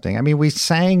carries something. I mean, we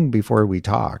sang before we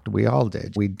talked. We all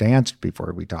did. We danced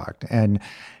before we talked. And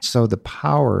so the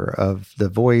power of the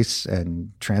voice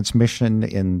and transmission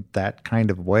in that kind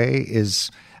of way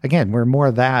is, again, we're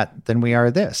more that than we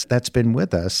are this. That's been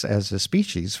with us as a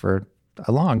species for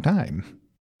a long time.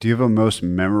 Do you have a most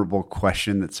memorable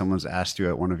question that someone's asked you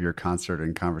at one of your concert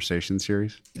and conversation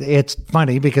series? It's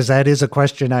funny because that is a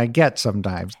question I get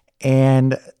sometimes.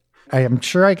 And I am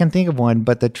sure I can think of one,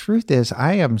 but the truth is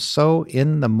I am so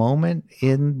in the moment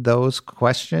in those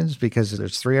questions because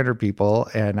there's 300 people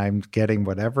and I'm getting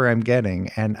whatever I'm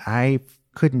getting. And I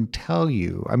couldn't tell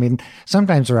you. I mean,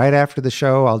 sometimes right after the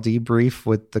show, I'll debrief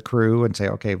with the crew and say,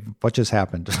 okay, what just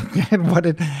happened?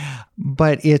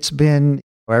 But it's been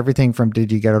everything from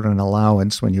did you get an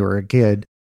allowance when you were a kid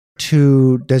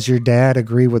to does your dad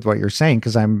agree with what you're saying?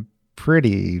 Because I'm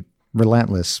pretty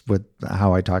relentless with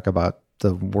how I talk about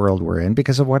the world we're in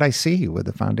because of what I see with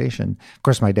the foundation. Of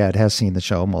course, my dad has seen the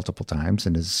show multiple times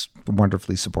and is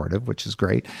wonderfully supportive, which is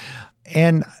great.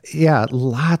 And yeah,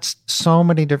 so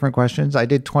many different questions. I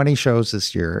did 20 shows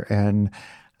this year and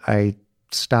I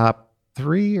stopped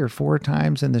 3 or 4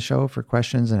 times in the show for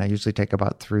questions. And I usually take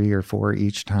about 3 or 4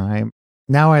 each time.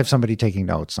 Now I have somebody taking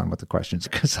notes on what the questions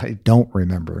because I don't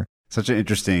remember. Such an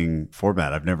interesting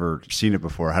format. I've never seen it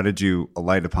before. How did you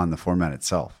alight upon the format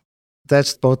itself?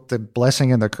 That's both the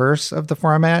blessing and the curse of the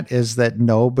format is that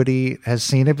nobody has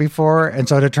seen it before. And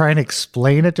so to try and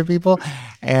explain it to people,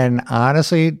 and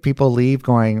honestly, people leave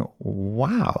going,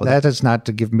 wow, that is not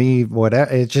to give me whatever,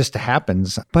 it just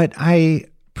happens. But I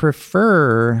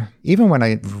prefer, even when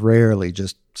I rarely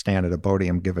just stand at a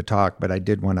podium, give a talk, but I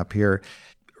did one up here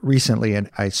recently and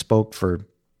I spoke for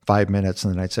 5 minutes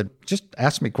and then I said, just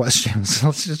ask me questions.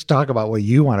 Let's just talk about what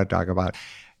you want to talk about.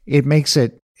 It makes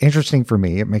it interesting for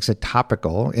me. It makes it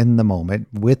topical in the moment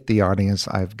with the audience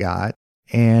I've got.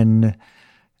 And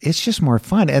it's just more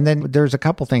fun. And then there's a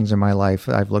couple things in my life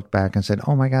I've looked back and said,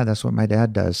 oh my God, that's what my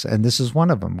dad does. And this is one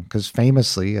of them because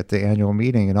famously at the annual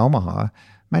meeting in Omaha,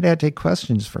 my dad take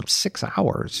questions for 6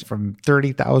 hours from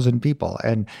 30,000 people.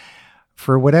 And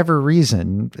for whatever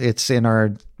reason, it's in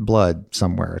our blood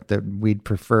somewhere that we'd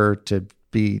prefer to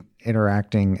be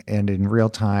interacting and in real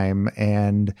time.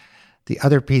 And the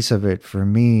other piece of it for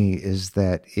me is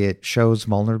that it shows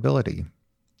vulnerability.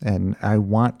 And I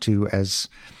want to, as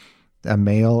a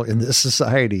male in this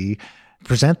society,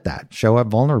 present that, show up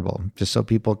vulnerable, just so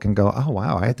people can go, oh,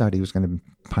 wow, I thought he was going to be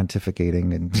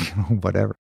pontificating and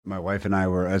whatever. My wife and I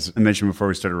were, as I mentioned before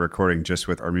we started recording, just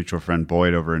with our mutual friend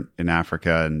Boyd over in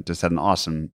Africa and just had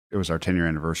it was our 10-year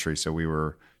anniversary. So we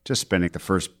were just spending the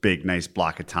first big, nice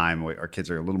block of time. Our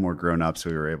kids are a little more grown up, so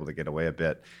we were able to get away a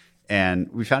bit. And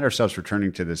we found ourselves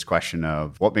returning to this question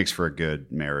of what makes for a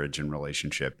good marriage and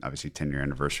relationship. Obviously, 10-year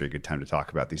anniversary, a good time to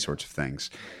talk about these sorts of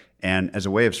things. And as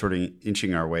a way of sort of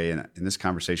inching our way in this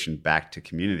conversation back to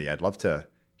community, I'd love to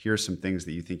hear some things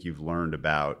that you think you've learned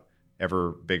about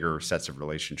ever bigger sets of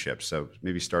relationships. So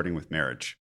maybe starting with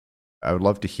marriage. I would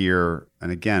love to hear,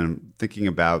 and again, thinking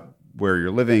about where you're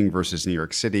living versus New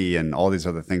York City and all these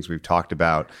other things we've talked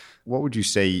about, what would you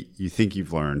say you think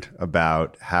you've learned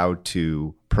about how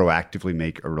to proactively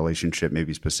make a relationship,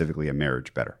 maybe specifically a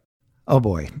marriage, better? Oh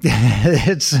boy,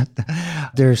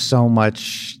 there's so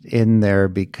much in there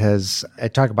because I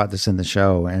talk about this in the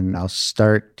show and I'll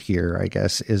start here, I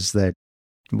guess, is that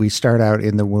we start out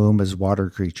in the womb as water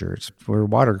creatures. We're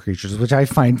water creatures, which I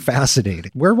find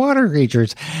fascinating. We're water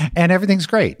creatures and everything's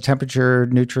great. Temperature,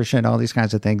 nutrition, all these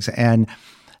kinds of things. And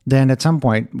then at some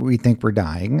point we think we're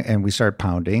dying and we start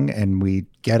pounding and we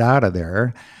get out of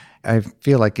there. I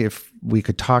feel like if we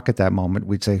could talk at that moment,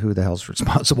 we'd say, who the hell's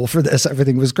responsible for this?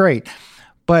 Everything was great.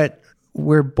 But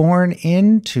we're born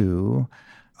into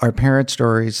our parents'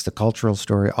 stories, the cultural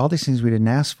story, all these things we didn't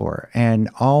ask for. And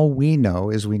all we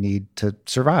know is we need to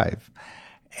survive.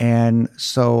 And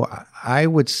so I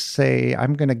would say,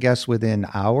 I'm going to guess within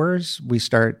hours, we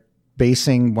start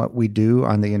basing what we do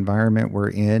on the environment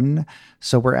we're in.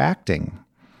 So we're acting.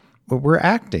 We're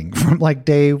acting from like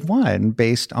day one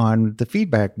based on the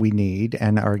feedback we need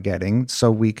and are getting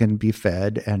so we can be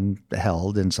fed and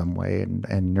held in some way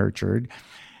and nurtured.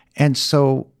 And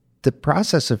so the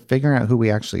process of figuring out who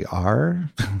we actually are,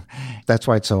 that's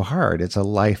why it's so hard. It's a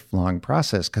lifelong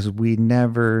process because we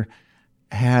never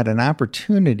had an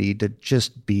opportunity to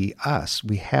just be us.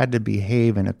 We had to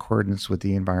behave in accordance with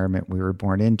the environment we were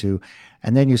born into.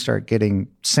 And then you start getting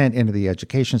sent into the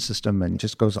education system and it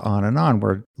just goes on,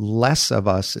 where less of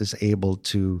us is able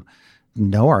to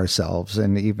know ourselves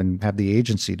and even have the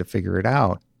agency to figure it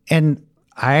out. And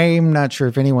I'm not sure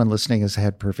if anyone listening has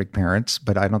had perfect parents,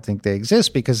 but I don't think they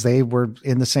exist because they were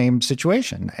in the same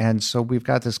situation. And so we've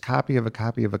got this copy of a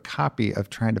copy of a copy of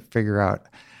trying to figure out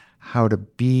how to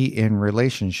be in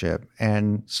relationship.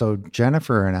 And so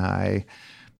Jennifer and I,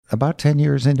 about 10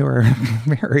 years into our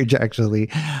marriage, actually,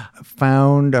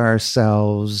 found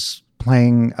ourselves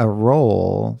playing a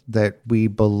role that we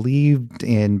believed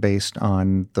in based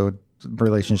on the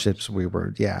relationships we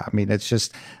were, I mean, it's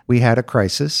just, we had a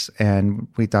crisis and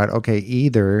we thought, okay,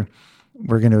 either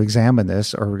we're going to examine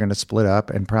this or we're going to split up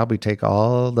and probably take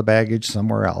all the baggage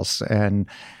somewhere else. And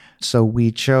so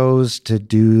we chose to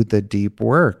do the deep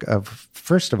work of,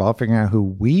 first of all, figuring out who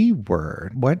we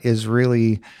were.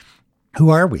 Who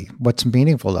are we? What's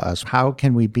meaningful to us? How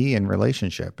can we be in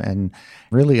relationship? And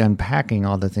really unpacking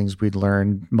all the things we'd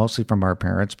learned, mostly from our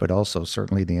parents, but also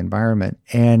certainly the environment.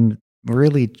 And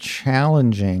really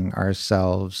challenging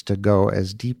ourselves to go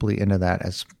as deeply into that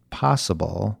as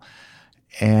possible.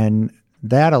 And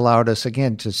that allowed us,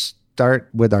 again, to start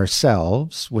with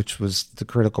ourselves, which was the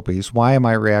critical piece. Why am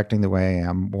I reacting the way I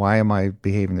am? Why am I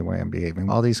behaving the way I'm behaving?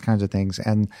 All these kinds of things.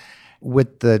 And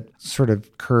with the sort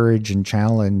of courage and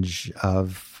challenge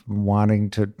of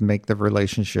wanting to make the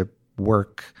relationship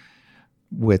work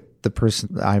with the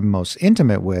person I'm most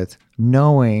intimate with,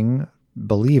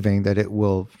 believing that it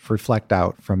will reflect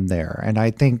out from there. And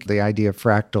I think the idea of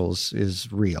fractals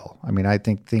is real. I mean, I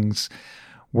think things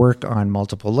work on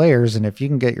multiple layers. And if you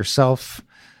can get yourself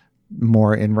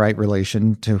more in right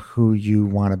relation to who you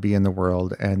want to be in the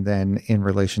world, and then in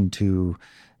relation to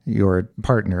your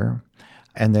partner,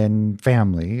 and then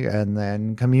family, and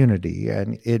then community,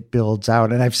 and it builds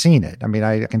out. And I've seen it. I mean,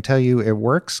 I can tell you it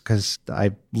works because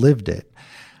I've lived it.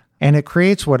 And it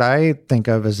creates what I think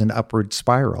of as an upward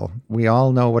spiral. We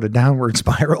all know what a downward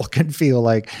spiral can feel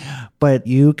like, but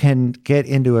you can get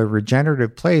into a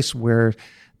regenerative place where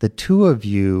the two of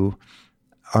you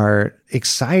are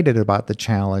excited about the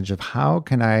challenge of how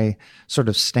can I sort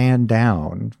of stand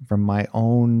down from my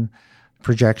own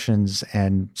projections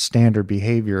and standard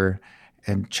behavior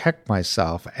and check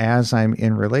myself as I'm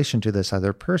in relation to this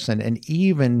other person. And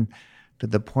even to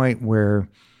the point where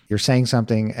you're saying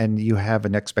something and you have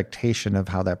an expectation of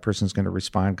how that person's going to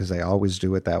respond because they always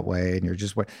do it that way. And you're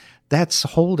just, that's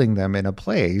holding them in a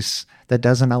place that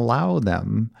doesn't allow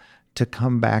them to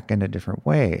come back in a different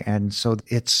way. And so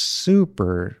it's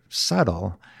super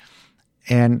subtle.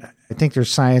 And I think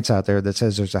there's science out there that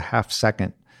says there's a half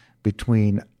second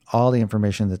between all the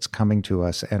information that's coming to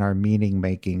us and our meaning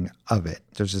making of it.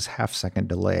 There's this half second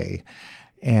delay.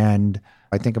 And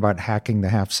I think about hacking the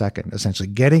half second, essentially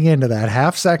getting into that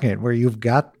half second where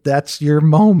that's your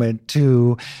moment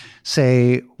to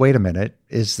say, wait a minute,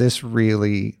 is this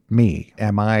really me?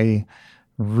 Am I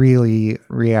really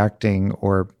reacting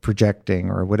or projecting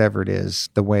or whatever it is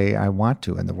the way I want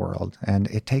to in the world? And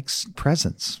it takes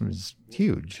presence. It's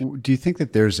huge. Do you think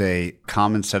that there's a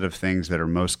common set of things that are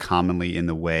most commonly in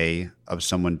the way of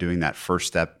someone doing that first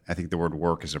step? I think the word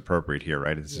work is appropriate here,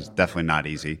 right? This is definitely not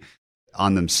easy.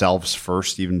 On themselves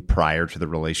first, even prior to the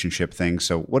relationship thing.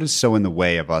 So what is so in the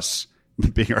way of us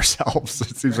being ourselves?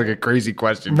 It seems like a crazy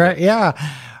question. Right? Yeah.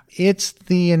 It's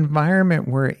the environment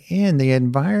we're in.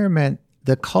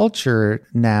 The culture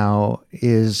now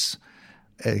is,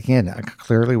 again,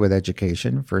 clearly with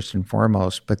education, first and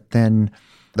foremost, but then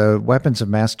the weapons of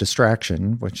mass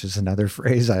distraction, which is another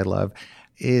phrase I love,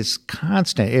 is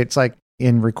constant. It's like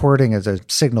in recording as a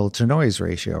signal to noise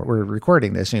ratio. We're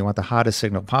recording this and you want the hottest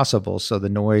signal possible so the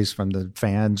noise from the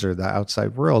fans or the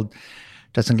outside world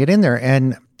doesn't get in there.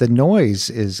 And the noise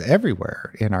is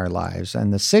everywhere in our lives.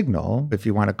 And the signal, if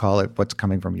you want to call it what's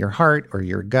coming from your heart or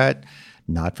your gut,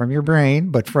 not from your brain,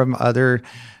 but from other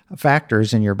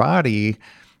factors in your body,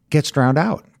 gets drowned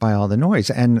out by all the noise.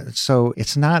 And so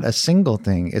it's not a single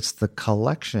thing. It's the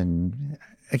collection.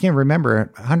 Again,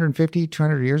 remember 150,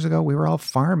 200 years ago, we were all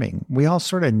farming. We all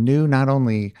sort of knew not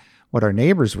only what our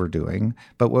neighbors were doing,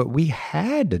 but what we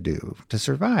had to do to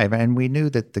survive. And we knew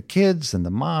that the kids and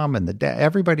the mom and the dad,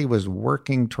 everybody was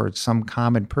working towards some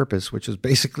common purpose, which was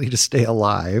basically to stay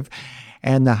alive.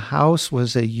 And the house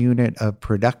was a unit of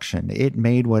production. It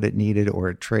made what it needed or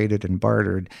it traded and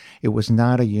bartered. It was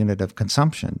not a unit of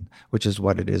consumption, which is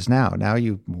what it is now. Now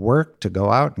you work to go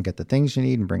out and get the things you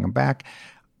need and bring them back.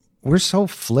 We're so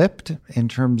flipped in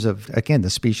terms of, again,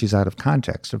 the species out of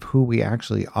context of who we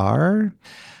actually are,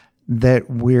 that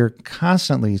we're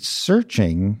constantly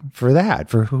searching for that,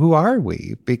 for who are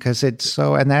we? Because it's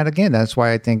so, and that again, that's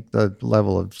why I think the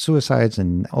level of suicides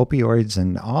and opioids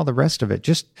and all the rest of it,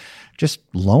 just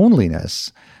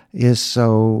loneliness is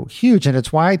so huge. And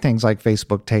it's why things like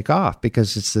Facebook take off,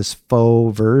 because it's this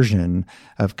faux version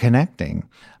of connecting.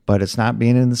 But it's not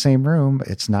being in the same room.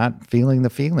 It's not feeling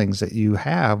the feelings that you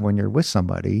have when you're with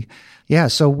somebody. Yeah,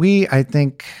 so I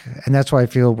think, and that's why I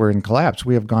feel we're in collapse.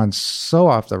 We have gone so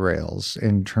off the rails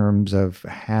in terms of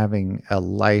having a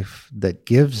life that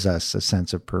gives us a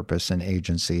sense of purpose and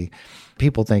agency.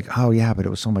 People think, oh yeah, but it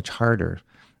was so much harder.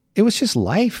 It was just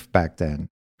life back then.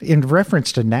 In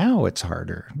reference to now, it's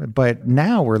harder. But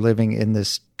now we're living in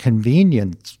this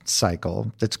convenience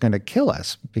cycle that's going to kill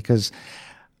us because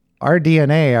our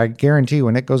DNA, I guarantee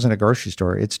when it goes in a grocery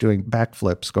store, it's doing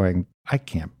backflips going, I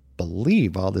can't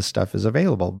believe all this stuff is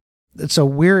available. So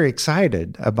we're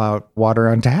excited about water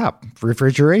on tap,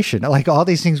 refrigeration, like all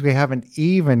these things we haven't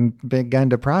even begun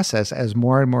to process as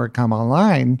more and more come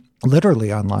online,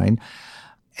 literally online.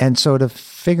 And so to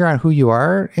figure out who you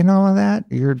are in all of that,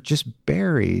 you're just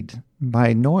buried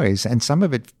by noise. And some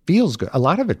of it feels good. A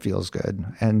lot of it feels good.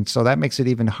 And so that makes it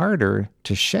even harder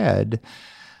to shed.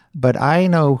 But I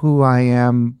know who I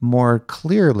am more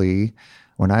clearly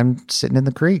when I'm sitting in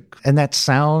the creek. And that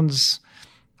sounds,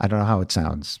 I don't know how it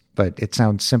sounds, but it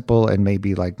sounds simple and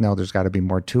maybe like, no, there's got to be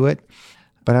more to it.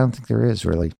 But I don't think there is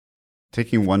really.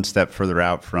 Taking one step further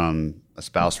out from a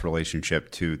spouse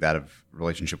relationship to that of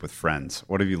relationship with friends,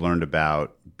 what have you learned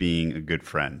about being a good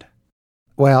friend?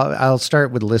 Well, I'll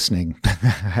start with listening.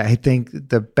 I think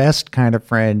the best kind of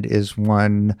friend is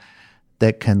one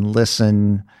that can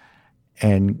listen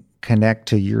and connect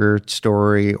to your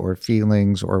story or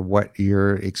feelings or what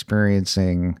you're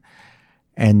experiencing,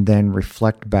 and then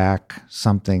reflect back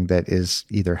something that is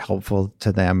either helpful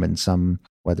to them in some,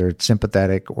 whether it's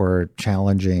sympathetic or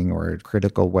challenging or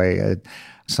critical way.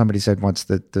 Somebody said once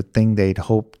that the thing they'd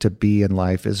hope to be in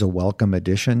life is a welcome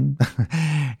addition.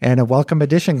 And a welcome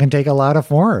addition can take a lot of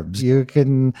forms. You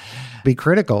can be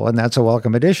critical, and that's a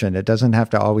welcome addition. It doesn't have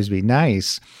to always be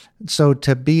nice. So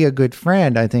to be a good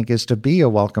friend, I think, is to be a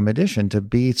welcome addition, to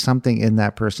be something in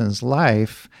that person's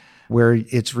life where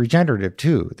it's regenerative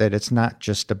too, that it's not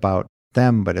just about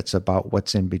them, but it's about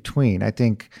what's in between. I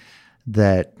think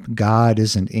that God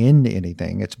isn't in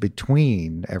anything. It's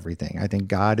between everything. I think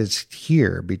God is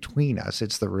here between us.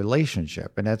 It's the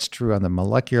relationship. And that's true on the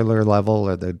molecular level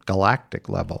or the galactic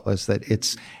level, is that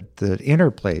it's the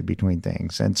interplay between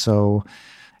things. And so,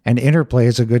 and interplay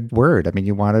is a good word. I mean,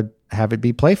 you want to have it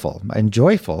be playful and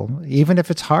joyful. Even if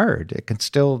it's hard, it can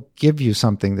still give you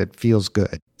something that feels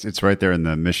good. It's right there in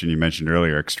the mission you mentioned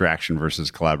earlier, extraction versus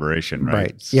collaboration,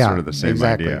 right? It's yeah, sort of the same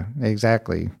exactly, idea.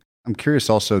 Exactly. I'm curious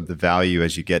also the value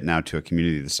as you get now to a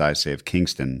community the size, say, of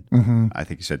Kingston. Mm-hmm. I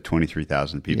think you said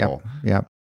 23,000 people. Yep.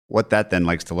 What that then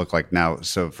likes to look like now.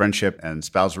 So friendship and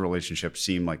spousal relationships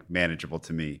seem like manageable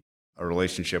to me. A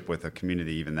relationship with a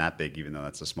community even that big, even though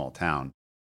that's a small town,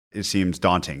 it seems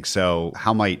daunting. So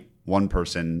how might one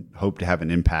person hope to have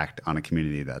an impact on a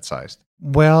community that size?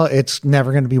 Well, it's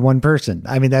never going to be one person.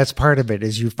 I mean, that's part of it,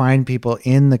 is you find people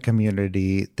in the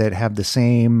community that have the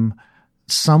same,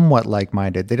 somewhat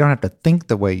like-minded. They don't have to think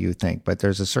the way you think, but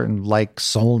there's a certain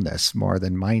like-soulness more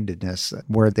than mindedness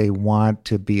where they want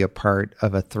to be a part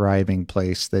of a thriving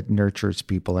place that nurtures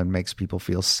people and makes people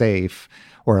feel safe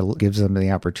or gives them the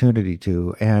opportunity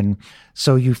to. And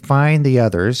so you find the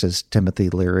others, as Timothy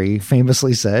Leary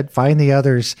famously said, find the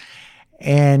others.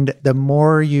 And the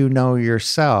more you know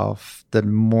yourself, the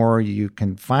more you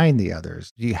can find the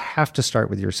others. You have to start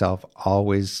with yourself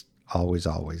always.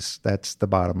 Always. That's the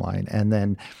bottom line. And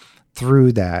then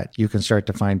through that, you can start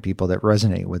to find people that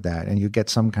resonate with that, and you get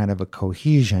some kind of a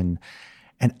cohesion.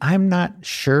 And I'm not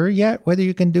sure yet whether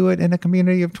you can do it in a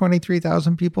community of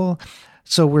 23,000 people.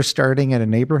 So we're starting at a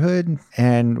neighborhood,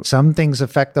 and some things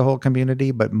affect the whole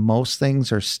community, but most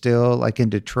things are still, like in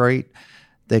Detroit,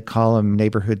 they call them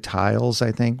neighborhood tiles,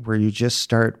 I think, where you just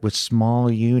start with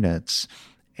small units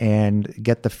and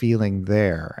get the feeling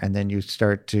there. And then you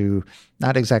start to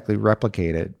not exactly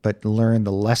replicate it, but learn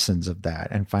the lessons of that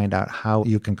and find out how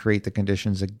you can create the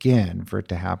conditions again for it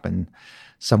to happen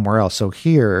somewhere else. So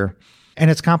here,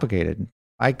 and it's complicated.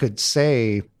 I could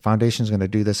say Foundation's going to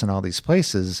do this in all these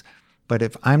places, but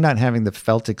if I'm not having the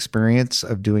felt experience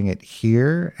of doing it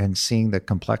here and seeing the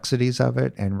complexities of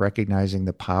it and recognizing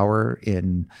the power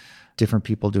in different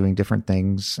people doing different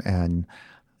things, and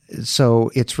so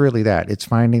it's really that. It's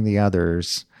finding the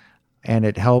others, and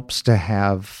it helps to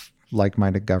have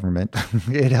like-minded government.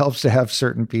 It helps to have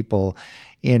certain people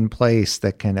in place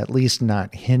that can at least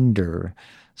not hinder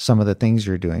some of the things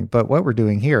you're doing. But what we're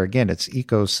doing here, again, it's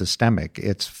ecosystemic.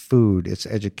 It's food, it's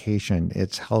education,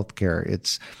 it's healthcare,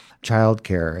 it's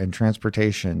childcare and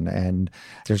transportation. And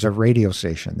there's a radio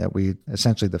station that we,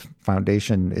 essentially the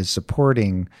foundation is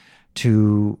supporting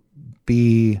to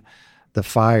be the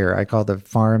fire. I call the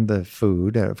farm the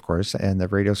food, of course, and the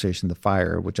radio station the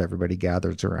fire, which everybody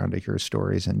gathers around to hear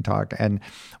stories and talk. And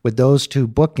with those two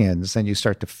bookends, then you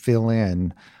start to fill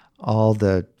in all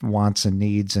the wants and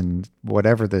needs and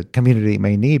whatever the community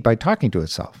may need by talking to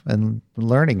itself and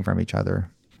learning from each other.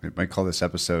 We might call this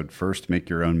episode First Make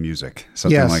Your Own Music,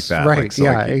 something yes, like that. Right.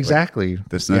 Exactly.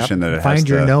 This notion that it find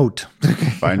your note.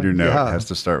 Find your note has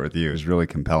to start with you is really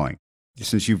compelling.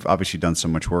 Since you've obviously done so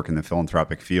much work in the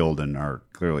philanthropic field and are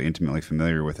clearly intimately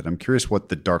familiar with it, I'm curious what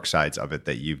the dark sides of it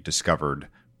that you've discovered,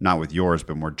 not with yours,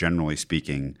 but more generally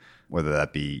speaking, whether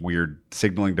that be weird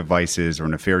signaling devices or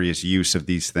nefarious use of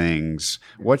these things.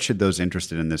 What should those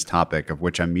interested in this topic, of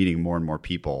which I'm meeting more and more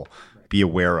people, be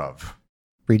aware of?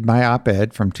 Read my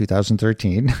op-ed from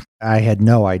 2013. I had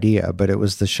no idea, but it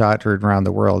was the shot heard around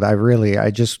the world.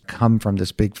 I just come from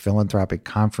this big philanthropic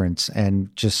conference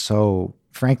and just so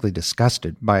frankly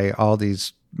disgusted by all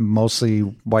these mostly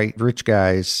white rich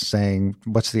guys saying,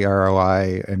 what's the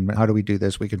ROI and how do we do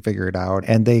this? We can figure it out.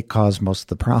 And they cause most of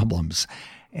the problems.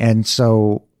 And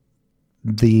so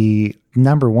the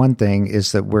number one thing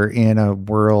is that we're in a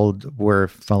world where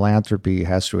philanthropy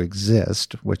has to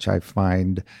exist, which I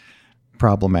find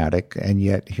problematic. And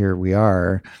yet here we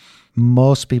are.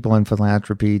 Most people in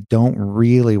philanthropy don't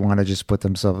really want to just put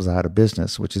themselves out of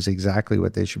business, which is exactly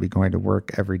what they should be going to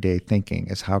work every day thinking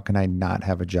is, how can I not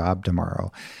have a job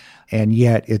tomorrow? And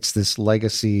yet it's this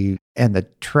legacy. And the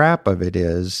trap of it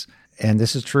is, and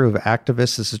this is true of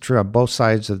activists, this is true on both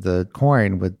sides of the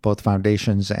coin with both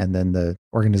foundations and then the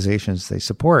organizations they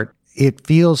support. It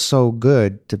feels so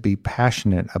good to be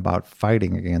passionate about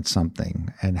fighting against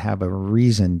something and have a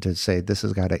reason to say, this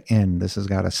has got to end, this has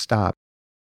got to stop.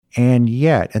 And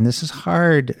yet, and this is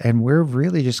hard, and we're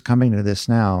really just coming to this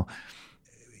now,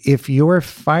 if you're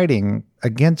fighting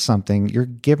against something, you're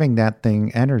giving that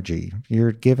thing energy.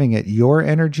 You're giving it your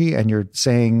energy, and you're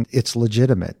saying it's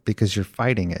legitimate because you're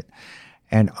fighting it.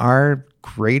 And our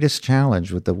greatest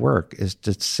challenge with the work is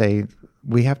to say,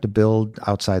 we have to build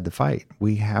outside the fight.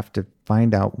 We have to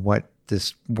find out what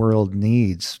this world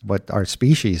needs, what our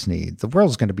species needs. The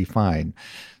world's going to be fine.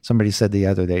 Somebody said the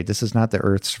other day, this is not the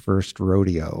Earth's first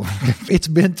rodeo. It's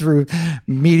been through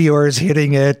meteors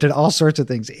hitting it and all sorts of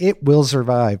things. It will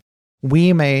survive.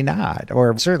 We may not,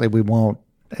 or certainly we won't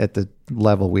at the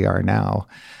level we are now.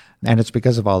 And it's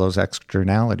because of all those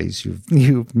externalities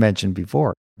you've mentioned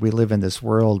before. We live in this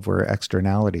world where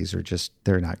externalities are just,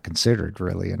 they're not considered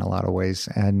really in a lot of ways.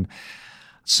 And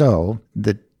so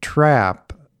the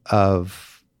trap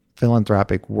of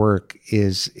philanthropic work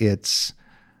is its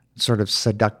sort of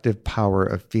seductive power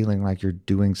of feeling like you're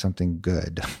doing something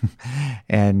good.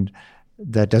 And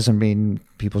that doesn't mean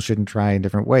people shouldn't try in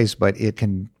different ways, but it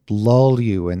can lull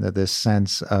you into this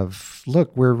sense of,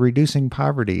 look, we're reducing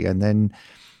poverty. And then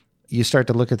you start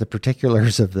to look at the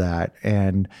particulars of that,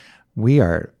 and we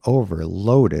are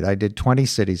overloaded. I did 20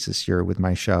 cities this year with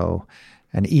my show.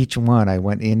 And each one, I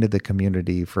went into the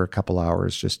community for a couple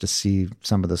hours just to see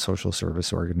some of the social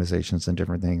service organizations and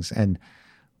different things. And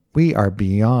we are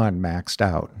beyond maxed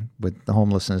out with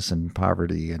homelessness and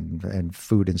poverty and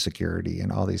food insecurity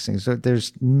and all these things. So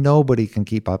there's nobody can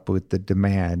keep up with the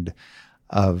demand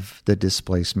of the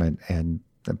displacement and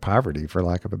the poverty, for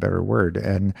lack of a better word.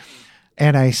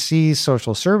 And I see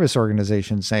social service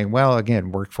organizations saying, well,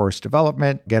 again, workforce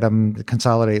development, get them to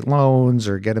consolidate loans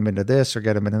or get them into this or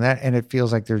get them into that. And it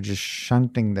feels like they're just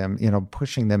shunting them,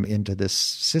 pushing them into this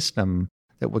system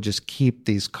that will just keep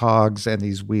these cogs and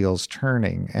these wheels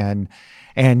turning.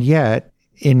 And yet,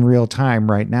 in real time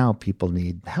right now, people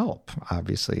need help,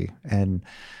 obviously. And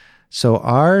so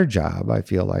our job, I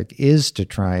feel like, is to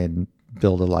try and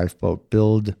build a lifeboat,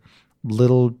 build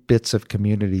little bits of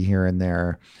community here and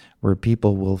there where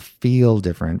people will feel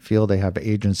different, feel they have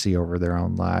agency over their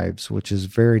own lives, which is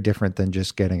very different than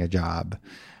just getting a job.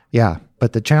 Yeah,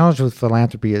 but the challenge with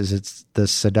philanthropy is it's the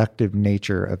seductive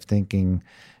nature of thinking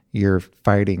you're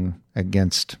fighting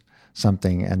against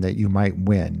something and that you might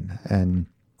win. And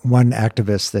one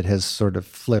activist that has sort of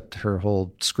flipped her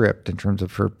whole script in terms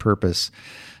of her purpose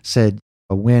said,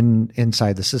 a win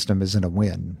inside the system isn't a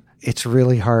win. It's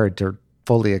really hard to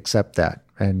fully accept that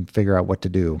and figure out what to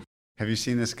do. Have you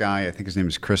seen this guy? I think his name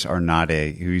is Chris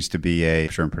Arnade, who used to be I'm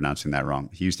sure I'm pronouncing that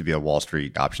wrong. He used to be a Wall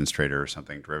Street options trader or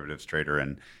something, derivatives trader,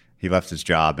 and he left his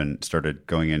job and started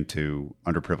going into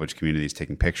underprivileged communities,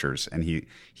 taking pictures. And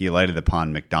he alighted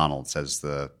upon McDonald's as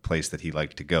the place that he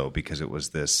liked to go because it was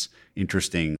this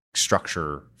interesting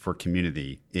structure for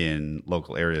community in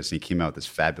local areas. And he came out with this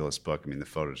fabulous book. I mean, the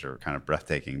photos are kind of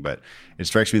breathtaking, but it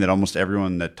strikes me that almost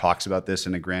everyone that talks about this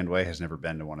in a grand way has never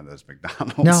been to one of those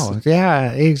McDonald's. No,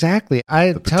 yeah, exactly.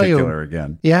 I tell you,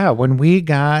 again. Yeah, when we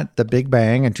got the Big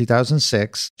Bang in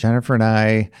 2006, Jennifer and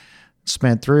I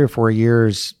spent 3 or 4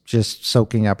 years just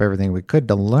soaking up everything we could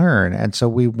to learn. And so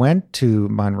we went to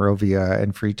Monrovia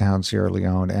and Freetown, Sierra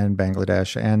Leone, and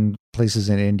Bangladesh, and places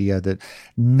in India that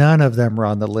none of them were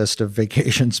on the list of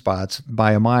vacation spots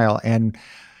by a mile. And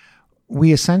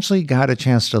we essentially got a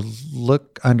chance to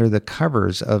look under the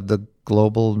covers of the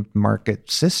global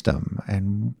market system.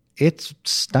 And it's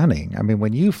stunning. I mean,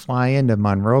 when you fly into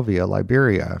Monrovia,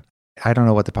 Liberia, I don't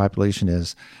know what the population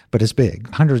is, but it's big,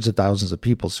 hundreds of thousands of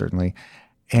people, certainly.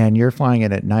 And you're flying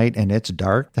in at night and it's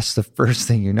dark. That's the first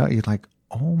thing you know. You're like,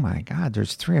 oh my God,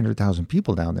 there's 300,000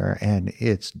 people down there and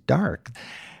it's dark.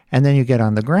 And then you get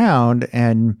on the ground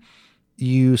and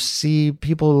you see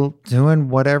people doing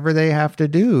whatever they have to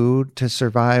do to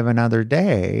survive another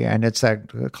day. And it's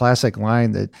that classic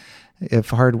line that if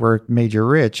hard work made you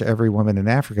rich, every woman in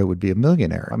Africa would be a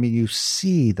millionaire. I mean, you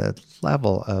see the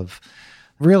level of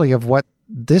what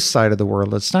this side of the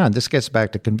world has done. This gets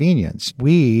back to convenience.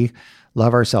 We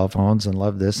love our cell phones and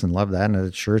love this and love that, and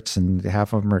the shirts, and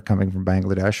half of them are coming from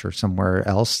Bangladesh or somewhere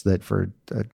else that for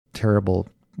a terrible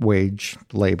wage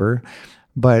labor.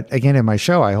 But again, in my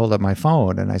show, I hold up my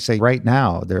phone and I say, right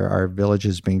now, there are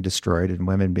villages being destroyed and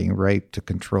women being raped to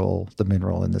control the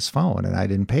mineral in this phone, and I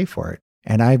didn't pay for it.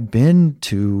 And I've been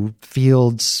to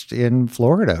fields in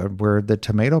Florida where the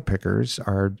tomato pickers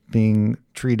are being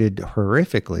treated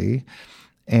horrifically,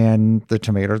 and the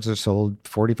tomatoes are sold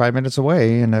 45 minutes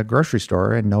away in a grocery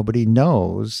store, and nobody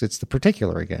knows. It's the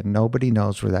particular again. Nobody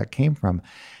knows where that came from.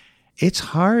 It's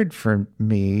hard for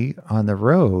me on the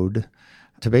road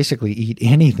to basically eat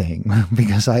anything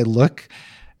because I look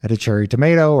at a cherry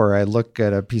tomato or I look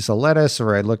at a piece of lettuce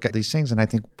or I look at these things and I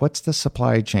think, what's the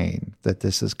supply chain that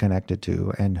this is connected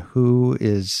to and who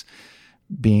is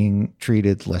being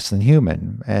treated less than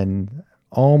human? And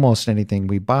almost anything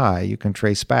we buy, you can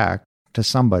trace back to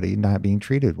somebody not being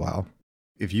treated well.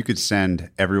 If you could send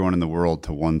everyone in the world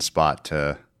to one spot,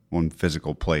 to one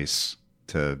physical place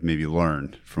to maybe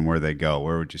learn from where they go,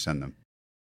 where would you send them?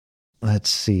 Let's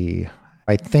see.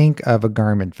 I think of a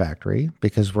garment factory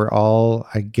because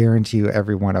I guarantee you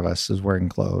every one of us is wearing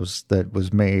clothes that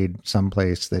was made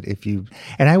someplace that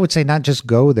and I would say not just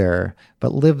go there,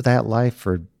 but live that life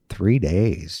for 3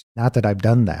 days. Not that I've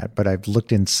done that, but I've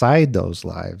looked inside those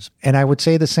lives. And I would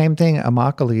say the same thing,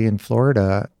 Immokalee in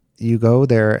Florida, you go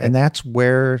there and that's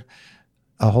where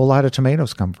a whole lot of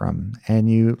tomatoes come from. And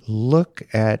you look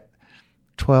at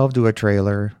 12 to a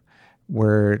trailer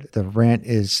where the rent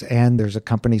is, and there's a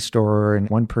company store and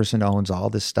one person owns all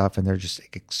this stuff and they're just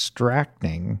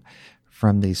extracting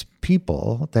from these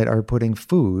people that are putting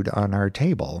food on our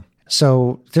table.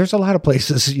 So there's a lot of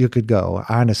places you could go,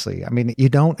 honestly. I mean, you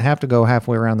don't have to go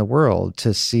halfway around the world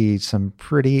to see some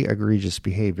pretty egregious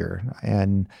behavior.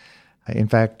 And in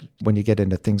fact, when you get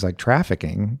into things like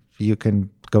trafficking, you can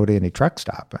go to any truck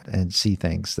stop and see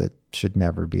things that should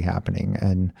never be happening.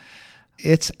 And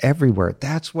it's everywhere.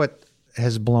 That's what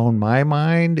has blown my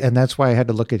mind. And that's why I had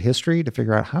to look at history to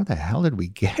figure out how the hell did we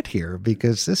get here?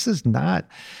 Because this is not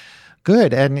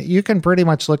good. And you can pretty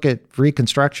much look at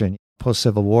Reconstruction,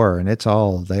 post-Civil War, and it's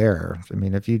all there. I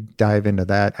mean, if you dive into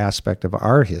that aspect of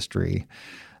our history,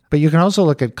 but you can also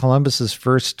look at Columbus's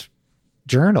first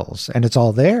journals, and it's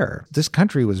all there. This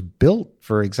country was built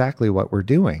for exactly what we're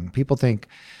doing. People think,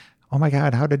 oh my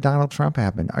God, how did Donald Trump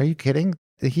happen? Are you kidding?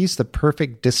 He's the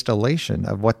perfect distillation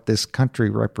of what this country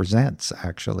represents,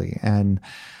 actually. And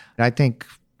I think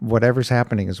whatever's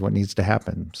happening is what needs to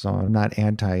happen. So I'm not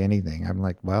anti anything. I'm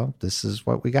like, well, this is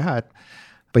what we got.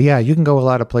 But yeah, you can go a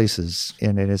lot of places,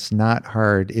 and it's not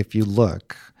hard if you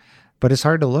look, but it's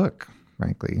hard to look,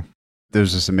 frankly.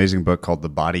 There's this amazing book called The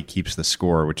Body Keeps the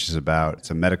Score, which is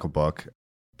it's a medical book,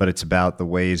 but it's about the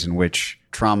ways in which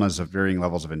traumas of varying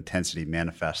levels of intensity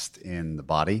manifest in the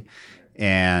body.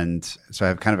 And so I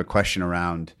have kind of a question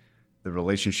around the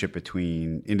relationship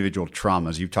between individual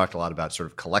traumas. You've talked a lot about sort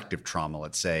of collective trauma,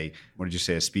 let's say. What did you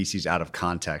say? A species out of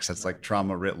context. That's like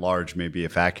trauma writ large, maybe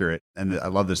if accurate. And I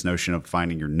love this notion of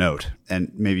finding your note.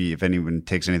 And maybe if anyone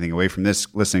takes anything away from this,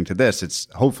 listening to this, it's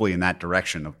hopefully in that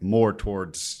direction of more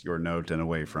towards your note and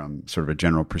away from sort of a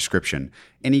general prescription.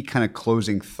 Any kind of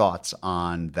closing thoughts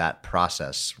on that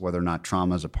process, whether or not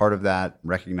trauma is a part of that,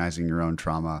 recognizing your own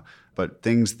trauma, but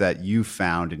things that you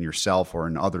found in yourself or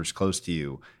in others close to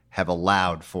you have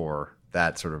allowed for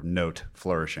that sort of note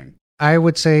flourishing? I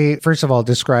would say, first of all,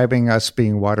 describing us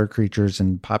being water creatures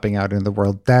and popping out into the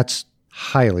world, that's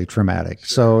highly traumatic. Sure.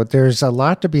 So there's a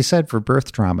lot to be said for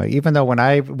birth trauma, even though when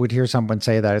I would hear someone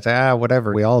say that, it's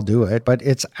whatever, we all do it. But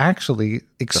it's actually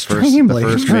extremely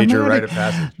the first major rite of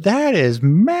passage. That is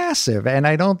massive. And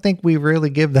I don't think we really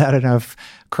give that enough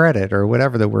credit, or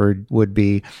whatever the word would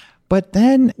be. But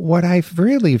then what I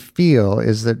really feel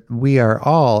is that we are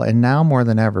all, and now more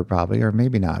than ever probably, or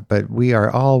maybe not, but we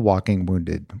are all walking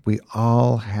wounded. We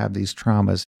all have these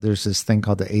traumas. There's this thing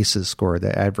called the ACEs score,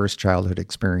 the Adverse Childhood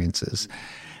Experiences.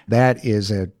 That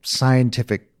is a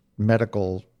scientific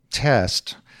medical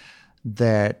test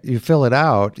that you fill it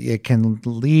out, it can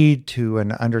lead to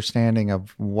an understanding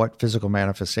of what physical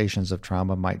manifestations of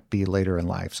trauma might be later in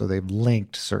life. So they've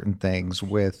linked certain things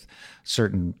with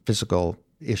certain physical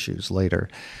issues later.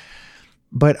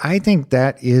 But I think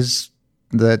that is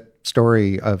the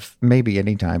story of maybe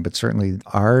any time, but certainly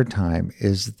our time,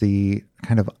 is the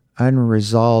kind of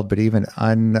unresolved but even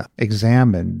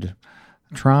unexamined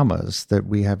traumas that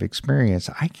we have experienced.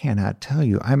 I cannot tell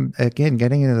you. I'm, again,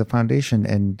 getting into the foundation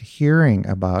and hearing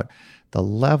about the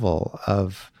level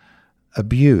of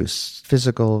abuse,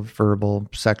 physical, verbal,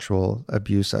 sexual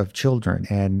abuse of children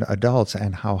and adults,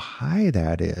 and how high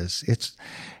that is.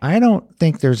 I don't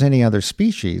think there's any other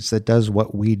species that does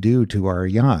what we do to our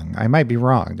young. I might be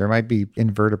wrong. There might be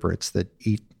invertebrates that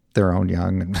eat their own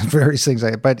young and various things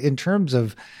like that. But in terms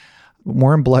of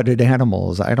warm-blooded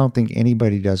animals, I don't think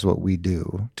anybody does what we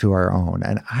do to our own.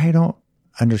 And I don't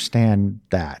understand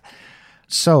that.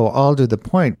 So, all to the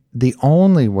point, the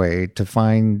only way to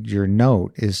find your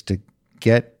note is to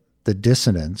get the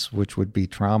dissonance, which would be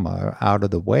trauma, out of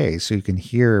the way so you can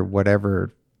hear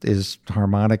whatever is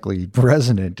harmonically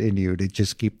resonant in you to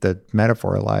just keep the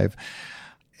metaphor alive.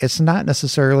 It's not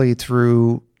necessarily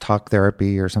through talk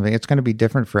therapy or something. It's going to be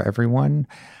different for everyone.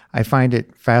 I find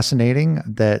it fascinating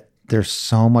that there's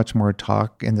so much more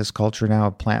talk in this culture now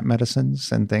of plant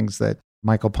medicines and things that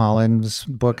Michael Pollan's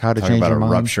book, How to Change Your Mind. Talk about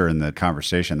a rupture in the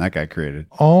conversation that guy created.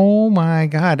 Oh my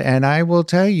God. And I will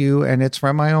tell you, and it's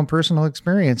from my own personal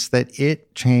experience, that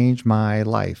it changed my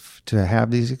life to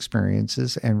have these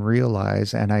experiences and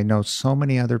realize, and I know so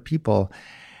many other people,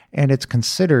 and it's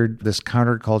considered this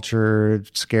counterculture,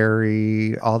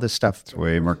 scary, all this stuff. It's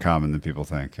way more common than people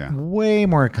think. Yeah. Way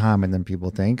more common than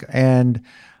people think. And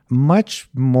much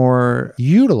more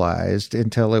utilized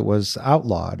until it was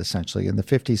outlawed, essentially. In the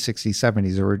 50s, 60s,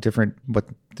 70s, there were different, what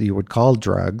you would call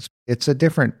drugs. It's a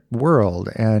different world.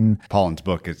 And Pollan's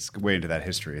book, it's way into that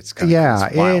history. It's kind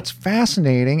of, it's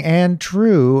fascinating and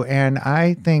true. And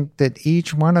I think that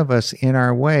each one of us in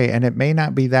our way, and it may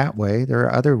not be that way, there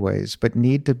are other ways, but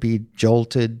need to be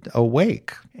jolted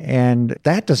awake. And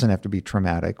that doesn't have to be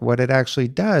traumatic. What it actually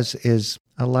does is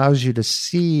allows you to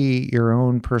see your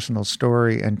own personal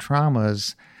story and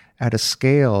traumas at a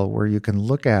scale where you can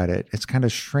look at it. It kind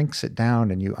of shrinks it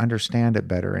down and you understand it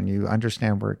better and you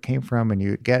understand where it came from and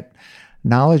you get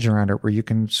knowledge around it where you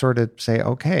can sort of say,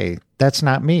 okay, that's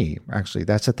not me. Actually,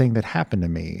 that's a thing that happened to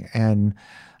me. And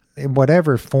in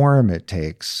whatever form it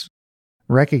takes,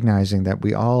 recognizing that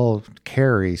we all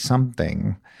carry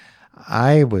something.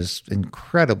 I was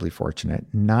incredibly fortunate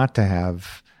not to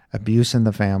have abuse in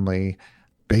the family,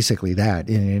 basically that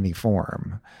in any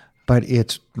form. But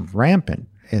it's rampant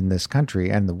in this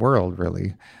country and the world,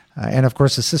 really. And of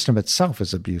course, the system itself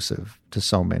is abusive to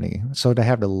so many. So to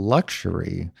have the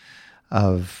luxury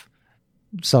of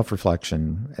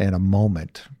self-reflection in a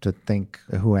moment to think,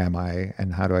 who am I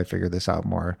and how do I figure this out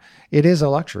more? It is a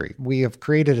luxury. We have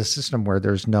created a system where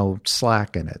there's no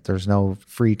slack in it. There's no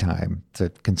free time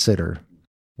to consider.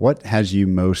 What has you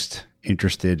most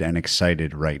interested and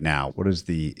excited right now? What is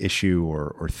the issue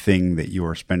or thing that you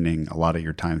are spending a lot of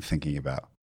your time thinking about?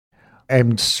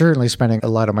 I'm certainly spending a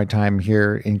lot of my time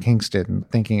here in Kingston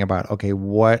thinking about, okay,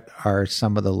 what are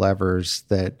some of the levers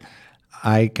that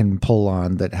I can pull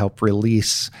on that help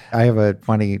release? I have a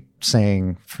funny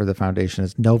saying for the foundation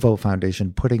is Novo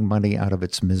Foundation, putting money out of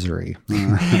its misery.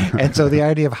 And so the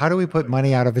idea of how do we put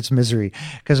money out of its misery?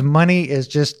 Because money is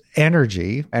just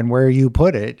energy, and where you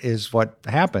put it is what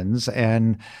happens.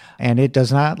 And it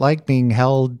does not like being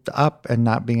held up and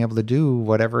not being able to do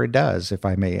whatever it does, if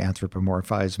I may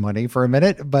anthropomorphize money for a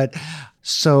minute. But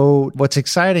so what's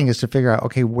exciting is to figure out,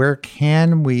 okay, where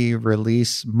can we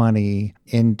release money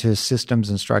into systems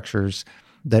and structures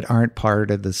that aren't part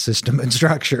of the system and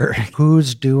structure?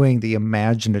 Who's doing the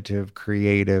imaginative,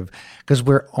 creative? Because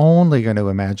we're only going to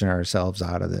imagine ourselves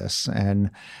out of this. And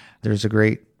there's a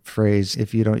great phrase,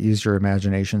 if you don't use your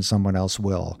imagination, someone else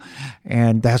will.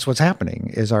 And that's what's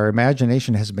happening, is our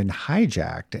imagination has been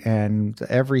hijacked and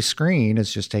every screen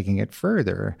is just taking it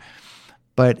further.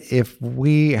 But if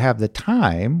we have the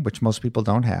time, which most people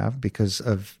don't have because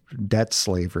of debt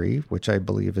slavery, which I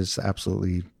believe is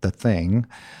absolutely the thing,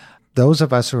 those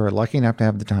of us who are lucky enough to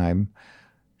have the time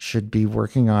should be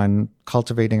working on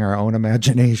cultivating our own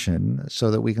imagination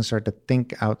so that we can start to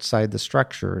think outside the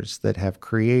structures that have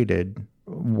created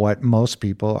what most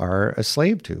people are a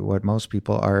slave to, what most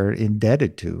people are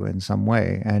indebted to in some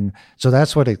way. And so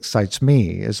that's what excites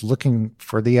me, is looking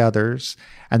for the others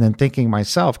and then thinking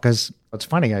myself, because it's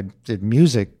funny, I did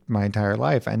music my entire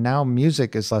life and now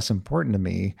music is less important to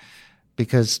me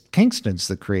because Kingston's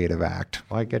the creative act.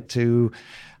 I get to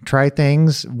try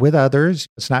things with others.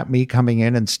 It's not me coming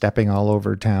in and stepping all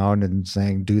over town and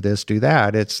saying, do this, do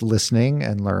that. It's listening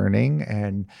and learning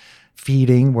and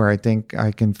feeding where I think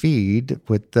I can feed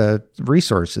with the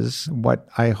resources, what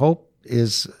I hope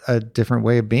is a different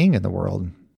way of being in the world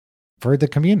for the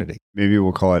community. Maybe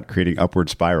we'll call it creating upward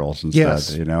spirals instead.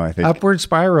 Yes. I think upward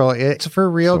spiral. It's for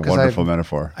real. It's a wonderful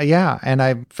metaphor. Yeah. And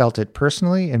I felt it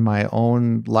personally in my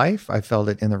own life. I felt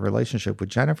it in the relationship with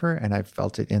Jennifer, and I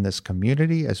felt it in this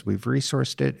community as we've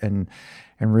resourced it and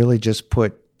really just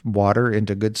put water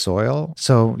into good soil.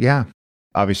 So yeah.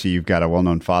 Obviously, you've got a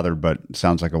well-known father, but it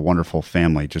sounds like a wonderful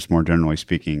family, just more generally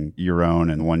speaking, your own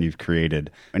and one you've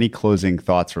created. Any closing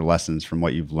thoughts or lessons from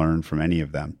what you've learned from any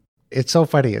of them? It's so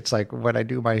funny. It's like when I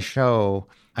do my show,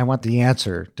 I want the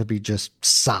answer to be just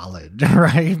solid,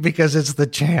 right? Because it's the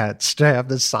chance to have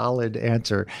the solid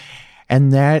answer.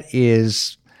 And that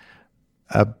is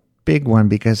a big one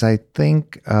because I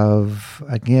think of,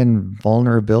 again,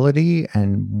 vulnerability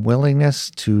and willingness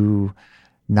to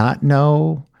not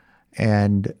know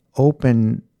and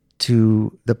open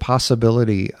to the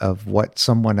possibility of what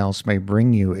someone else may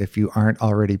bring you if you aren't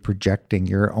already projecting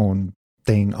your own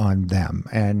thing on them.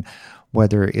 And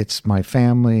whether it's my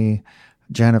family,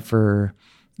 Jennifer,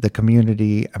 the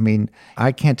community. I mean,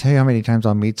 I can't tell you how many times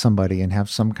I'll meet somebody and have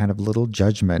some kind of little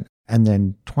judgment. And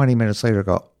then 20 minutes later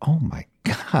go, oh my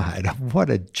God, what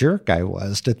a jerk I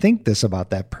was to think this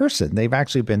about that person. They've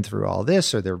actually been through all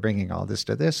this, or they're bringing all this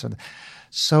to this.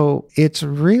 So it's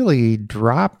really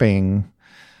dropping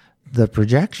the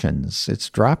projections. It's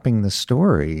dropping the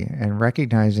story and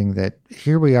recognizing that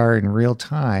here we are in real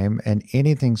time and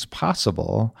anything's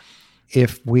possible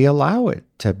if we allow it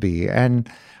to be. And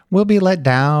we'll be let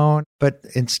down, but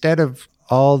instead of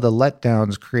all the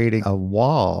letdowns creating a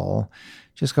wall,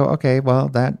 just go, okay, well,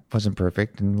 that wasn't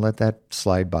perfect, and let that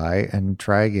slide by and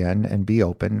try again and be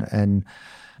open. And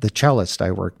the cellist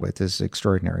I work with is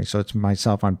extraordinary. So it's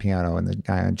myself on piano and the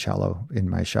guy on cello in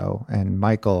my show. And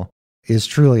Michael is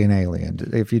truly an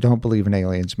alien. If you don't believe in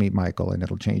aliens, meet Michael and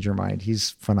it'll change your mind.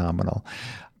 He's phenomenal.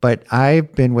 But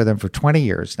I've been with him for 20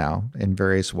 years now in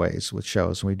various ways with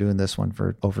shows. We're doing this one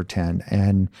for over 10.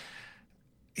 And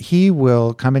he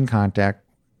will come in contact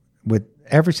with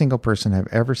every single person I've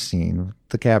ever seen,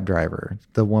 the cab driver,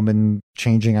 the woman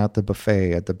changing out the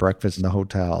buffet at the breakfast in the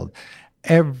hotel,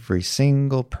 every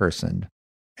single person.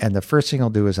 And the first thing he'll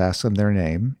do is ask them their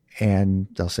name, and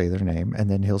they'll say their name, and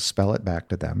then he'll spell it back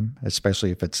to them,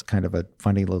 especially if it's kind of a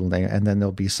funny little name. And then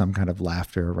there'll be some kind of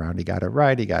laughter around, he got it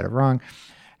right, he got it wrong.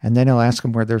 And then he'll ask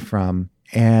them where they're from.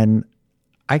 And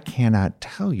I cannot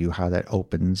tell you how that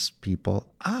opens people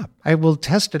up. I will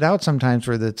test it out sometimes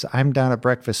where I'm down at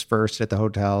breakfast first at the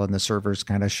hotel and the server's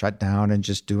kind of shut down and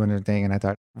just doing her thing. And I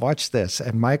thought, watch this.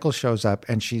 And Michael shows up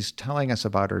and she's telling us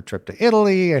about her trip to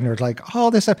Italy and her like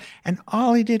all this stuff. And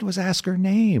all he did was ask her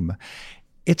name.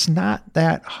 It's not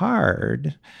that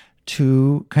hard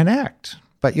to connect,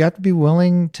 but you have to be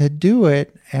willing to do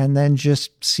it and then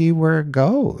just see where it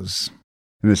goes.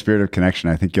 In the spirit of connection,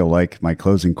 I think you'll like my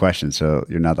closing question. So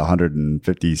you're not the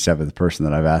 157th person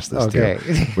that I've asked this to,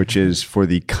 which is for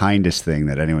the kindest thing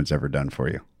that anyone's ever done for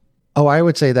you. Oh, I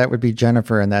would say that would be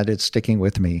Jennifer, and that it's sticking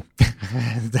with me.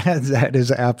 that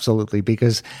is absolutely,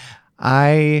 because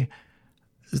I,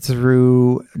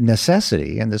 through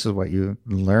necessity, and this is what you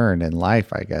learn in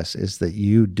life, I guess, is that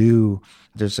you do.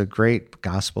 There's a great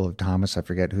Gospel of Thomas, I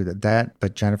forget who that,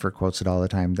 but Jennifer quotes it all the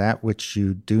time. That which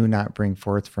you do not bring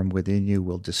forth from within you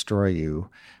will destroy you,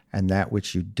 and that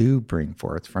which you do bring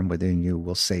forth from within you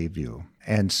will save you.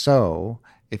 And so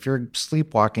if you're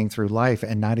sleepwalking through life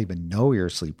and not even know you're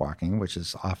sleepwalking, which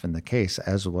is often the case,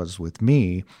 as was with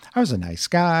me, I was a nice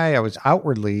guy. I was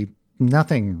outwardly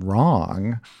nothing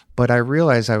wrong, but I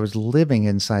realized I was living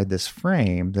inside this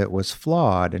frame that was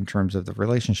flawed in terms of the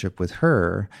relationship with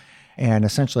her. And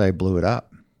essentially I blew it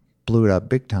up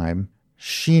big time.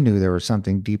 She knew there was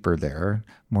something deeper there,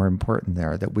 more important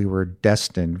there, that we were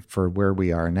destined for where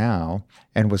we are now,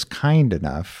 and was kind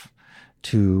enough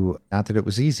to, not that it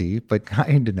was easy, but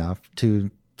kind enough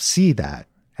to see that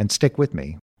and stick with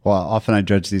me. Well, often I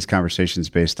judge these conversations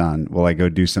based on, will I go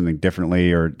do something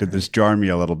differently, or did this jar me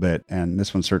a little bit? And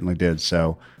this one certainly did.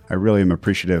 So I really am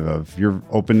appreciative of your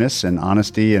openness and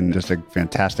honesty, and just a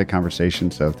fantastic conversation.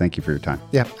 So thank you for your time.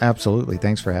 Yeah, absolutely.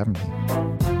 Thanks for having me.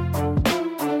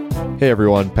 Hey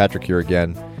everyone, Patrick here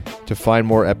again. To find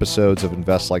more episodes of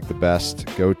Invest Like the Best,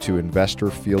 go to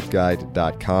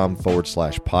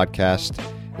investorfieldguide.com/podcast.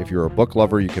 If you're a book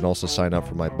lover, you can also sign up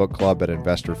for my book club at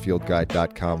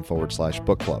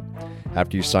investorfieldguide.com/book club.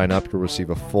 After you sign up, you'll receive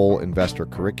a full investor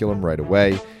curriculum right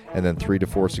away, and then 3 to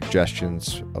 4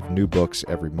 suggestions of new books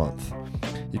every month.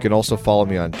 You can also follow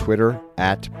me on Twitter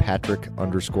at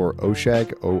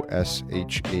Patrick_Oshag,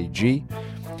 O-S-H-A-G.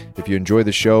 If you enjoy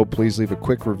the show, please leave a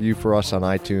quick review for us on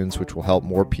iTunes, which will help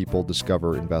more people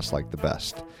discover Invest Like the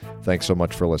Best. Thanks so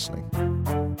much for listening.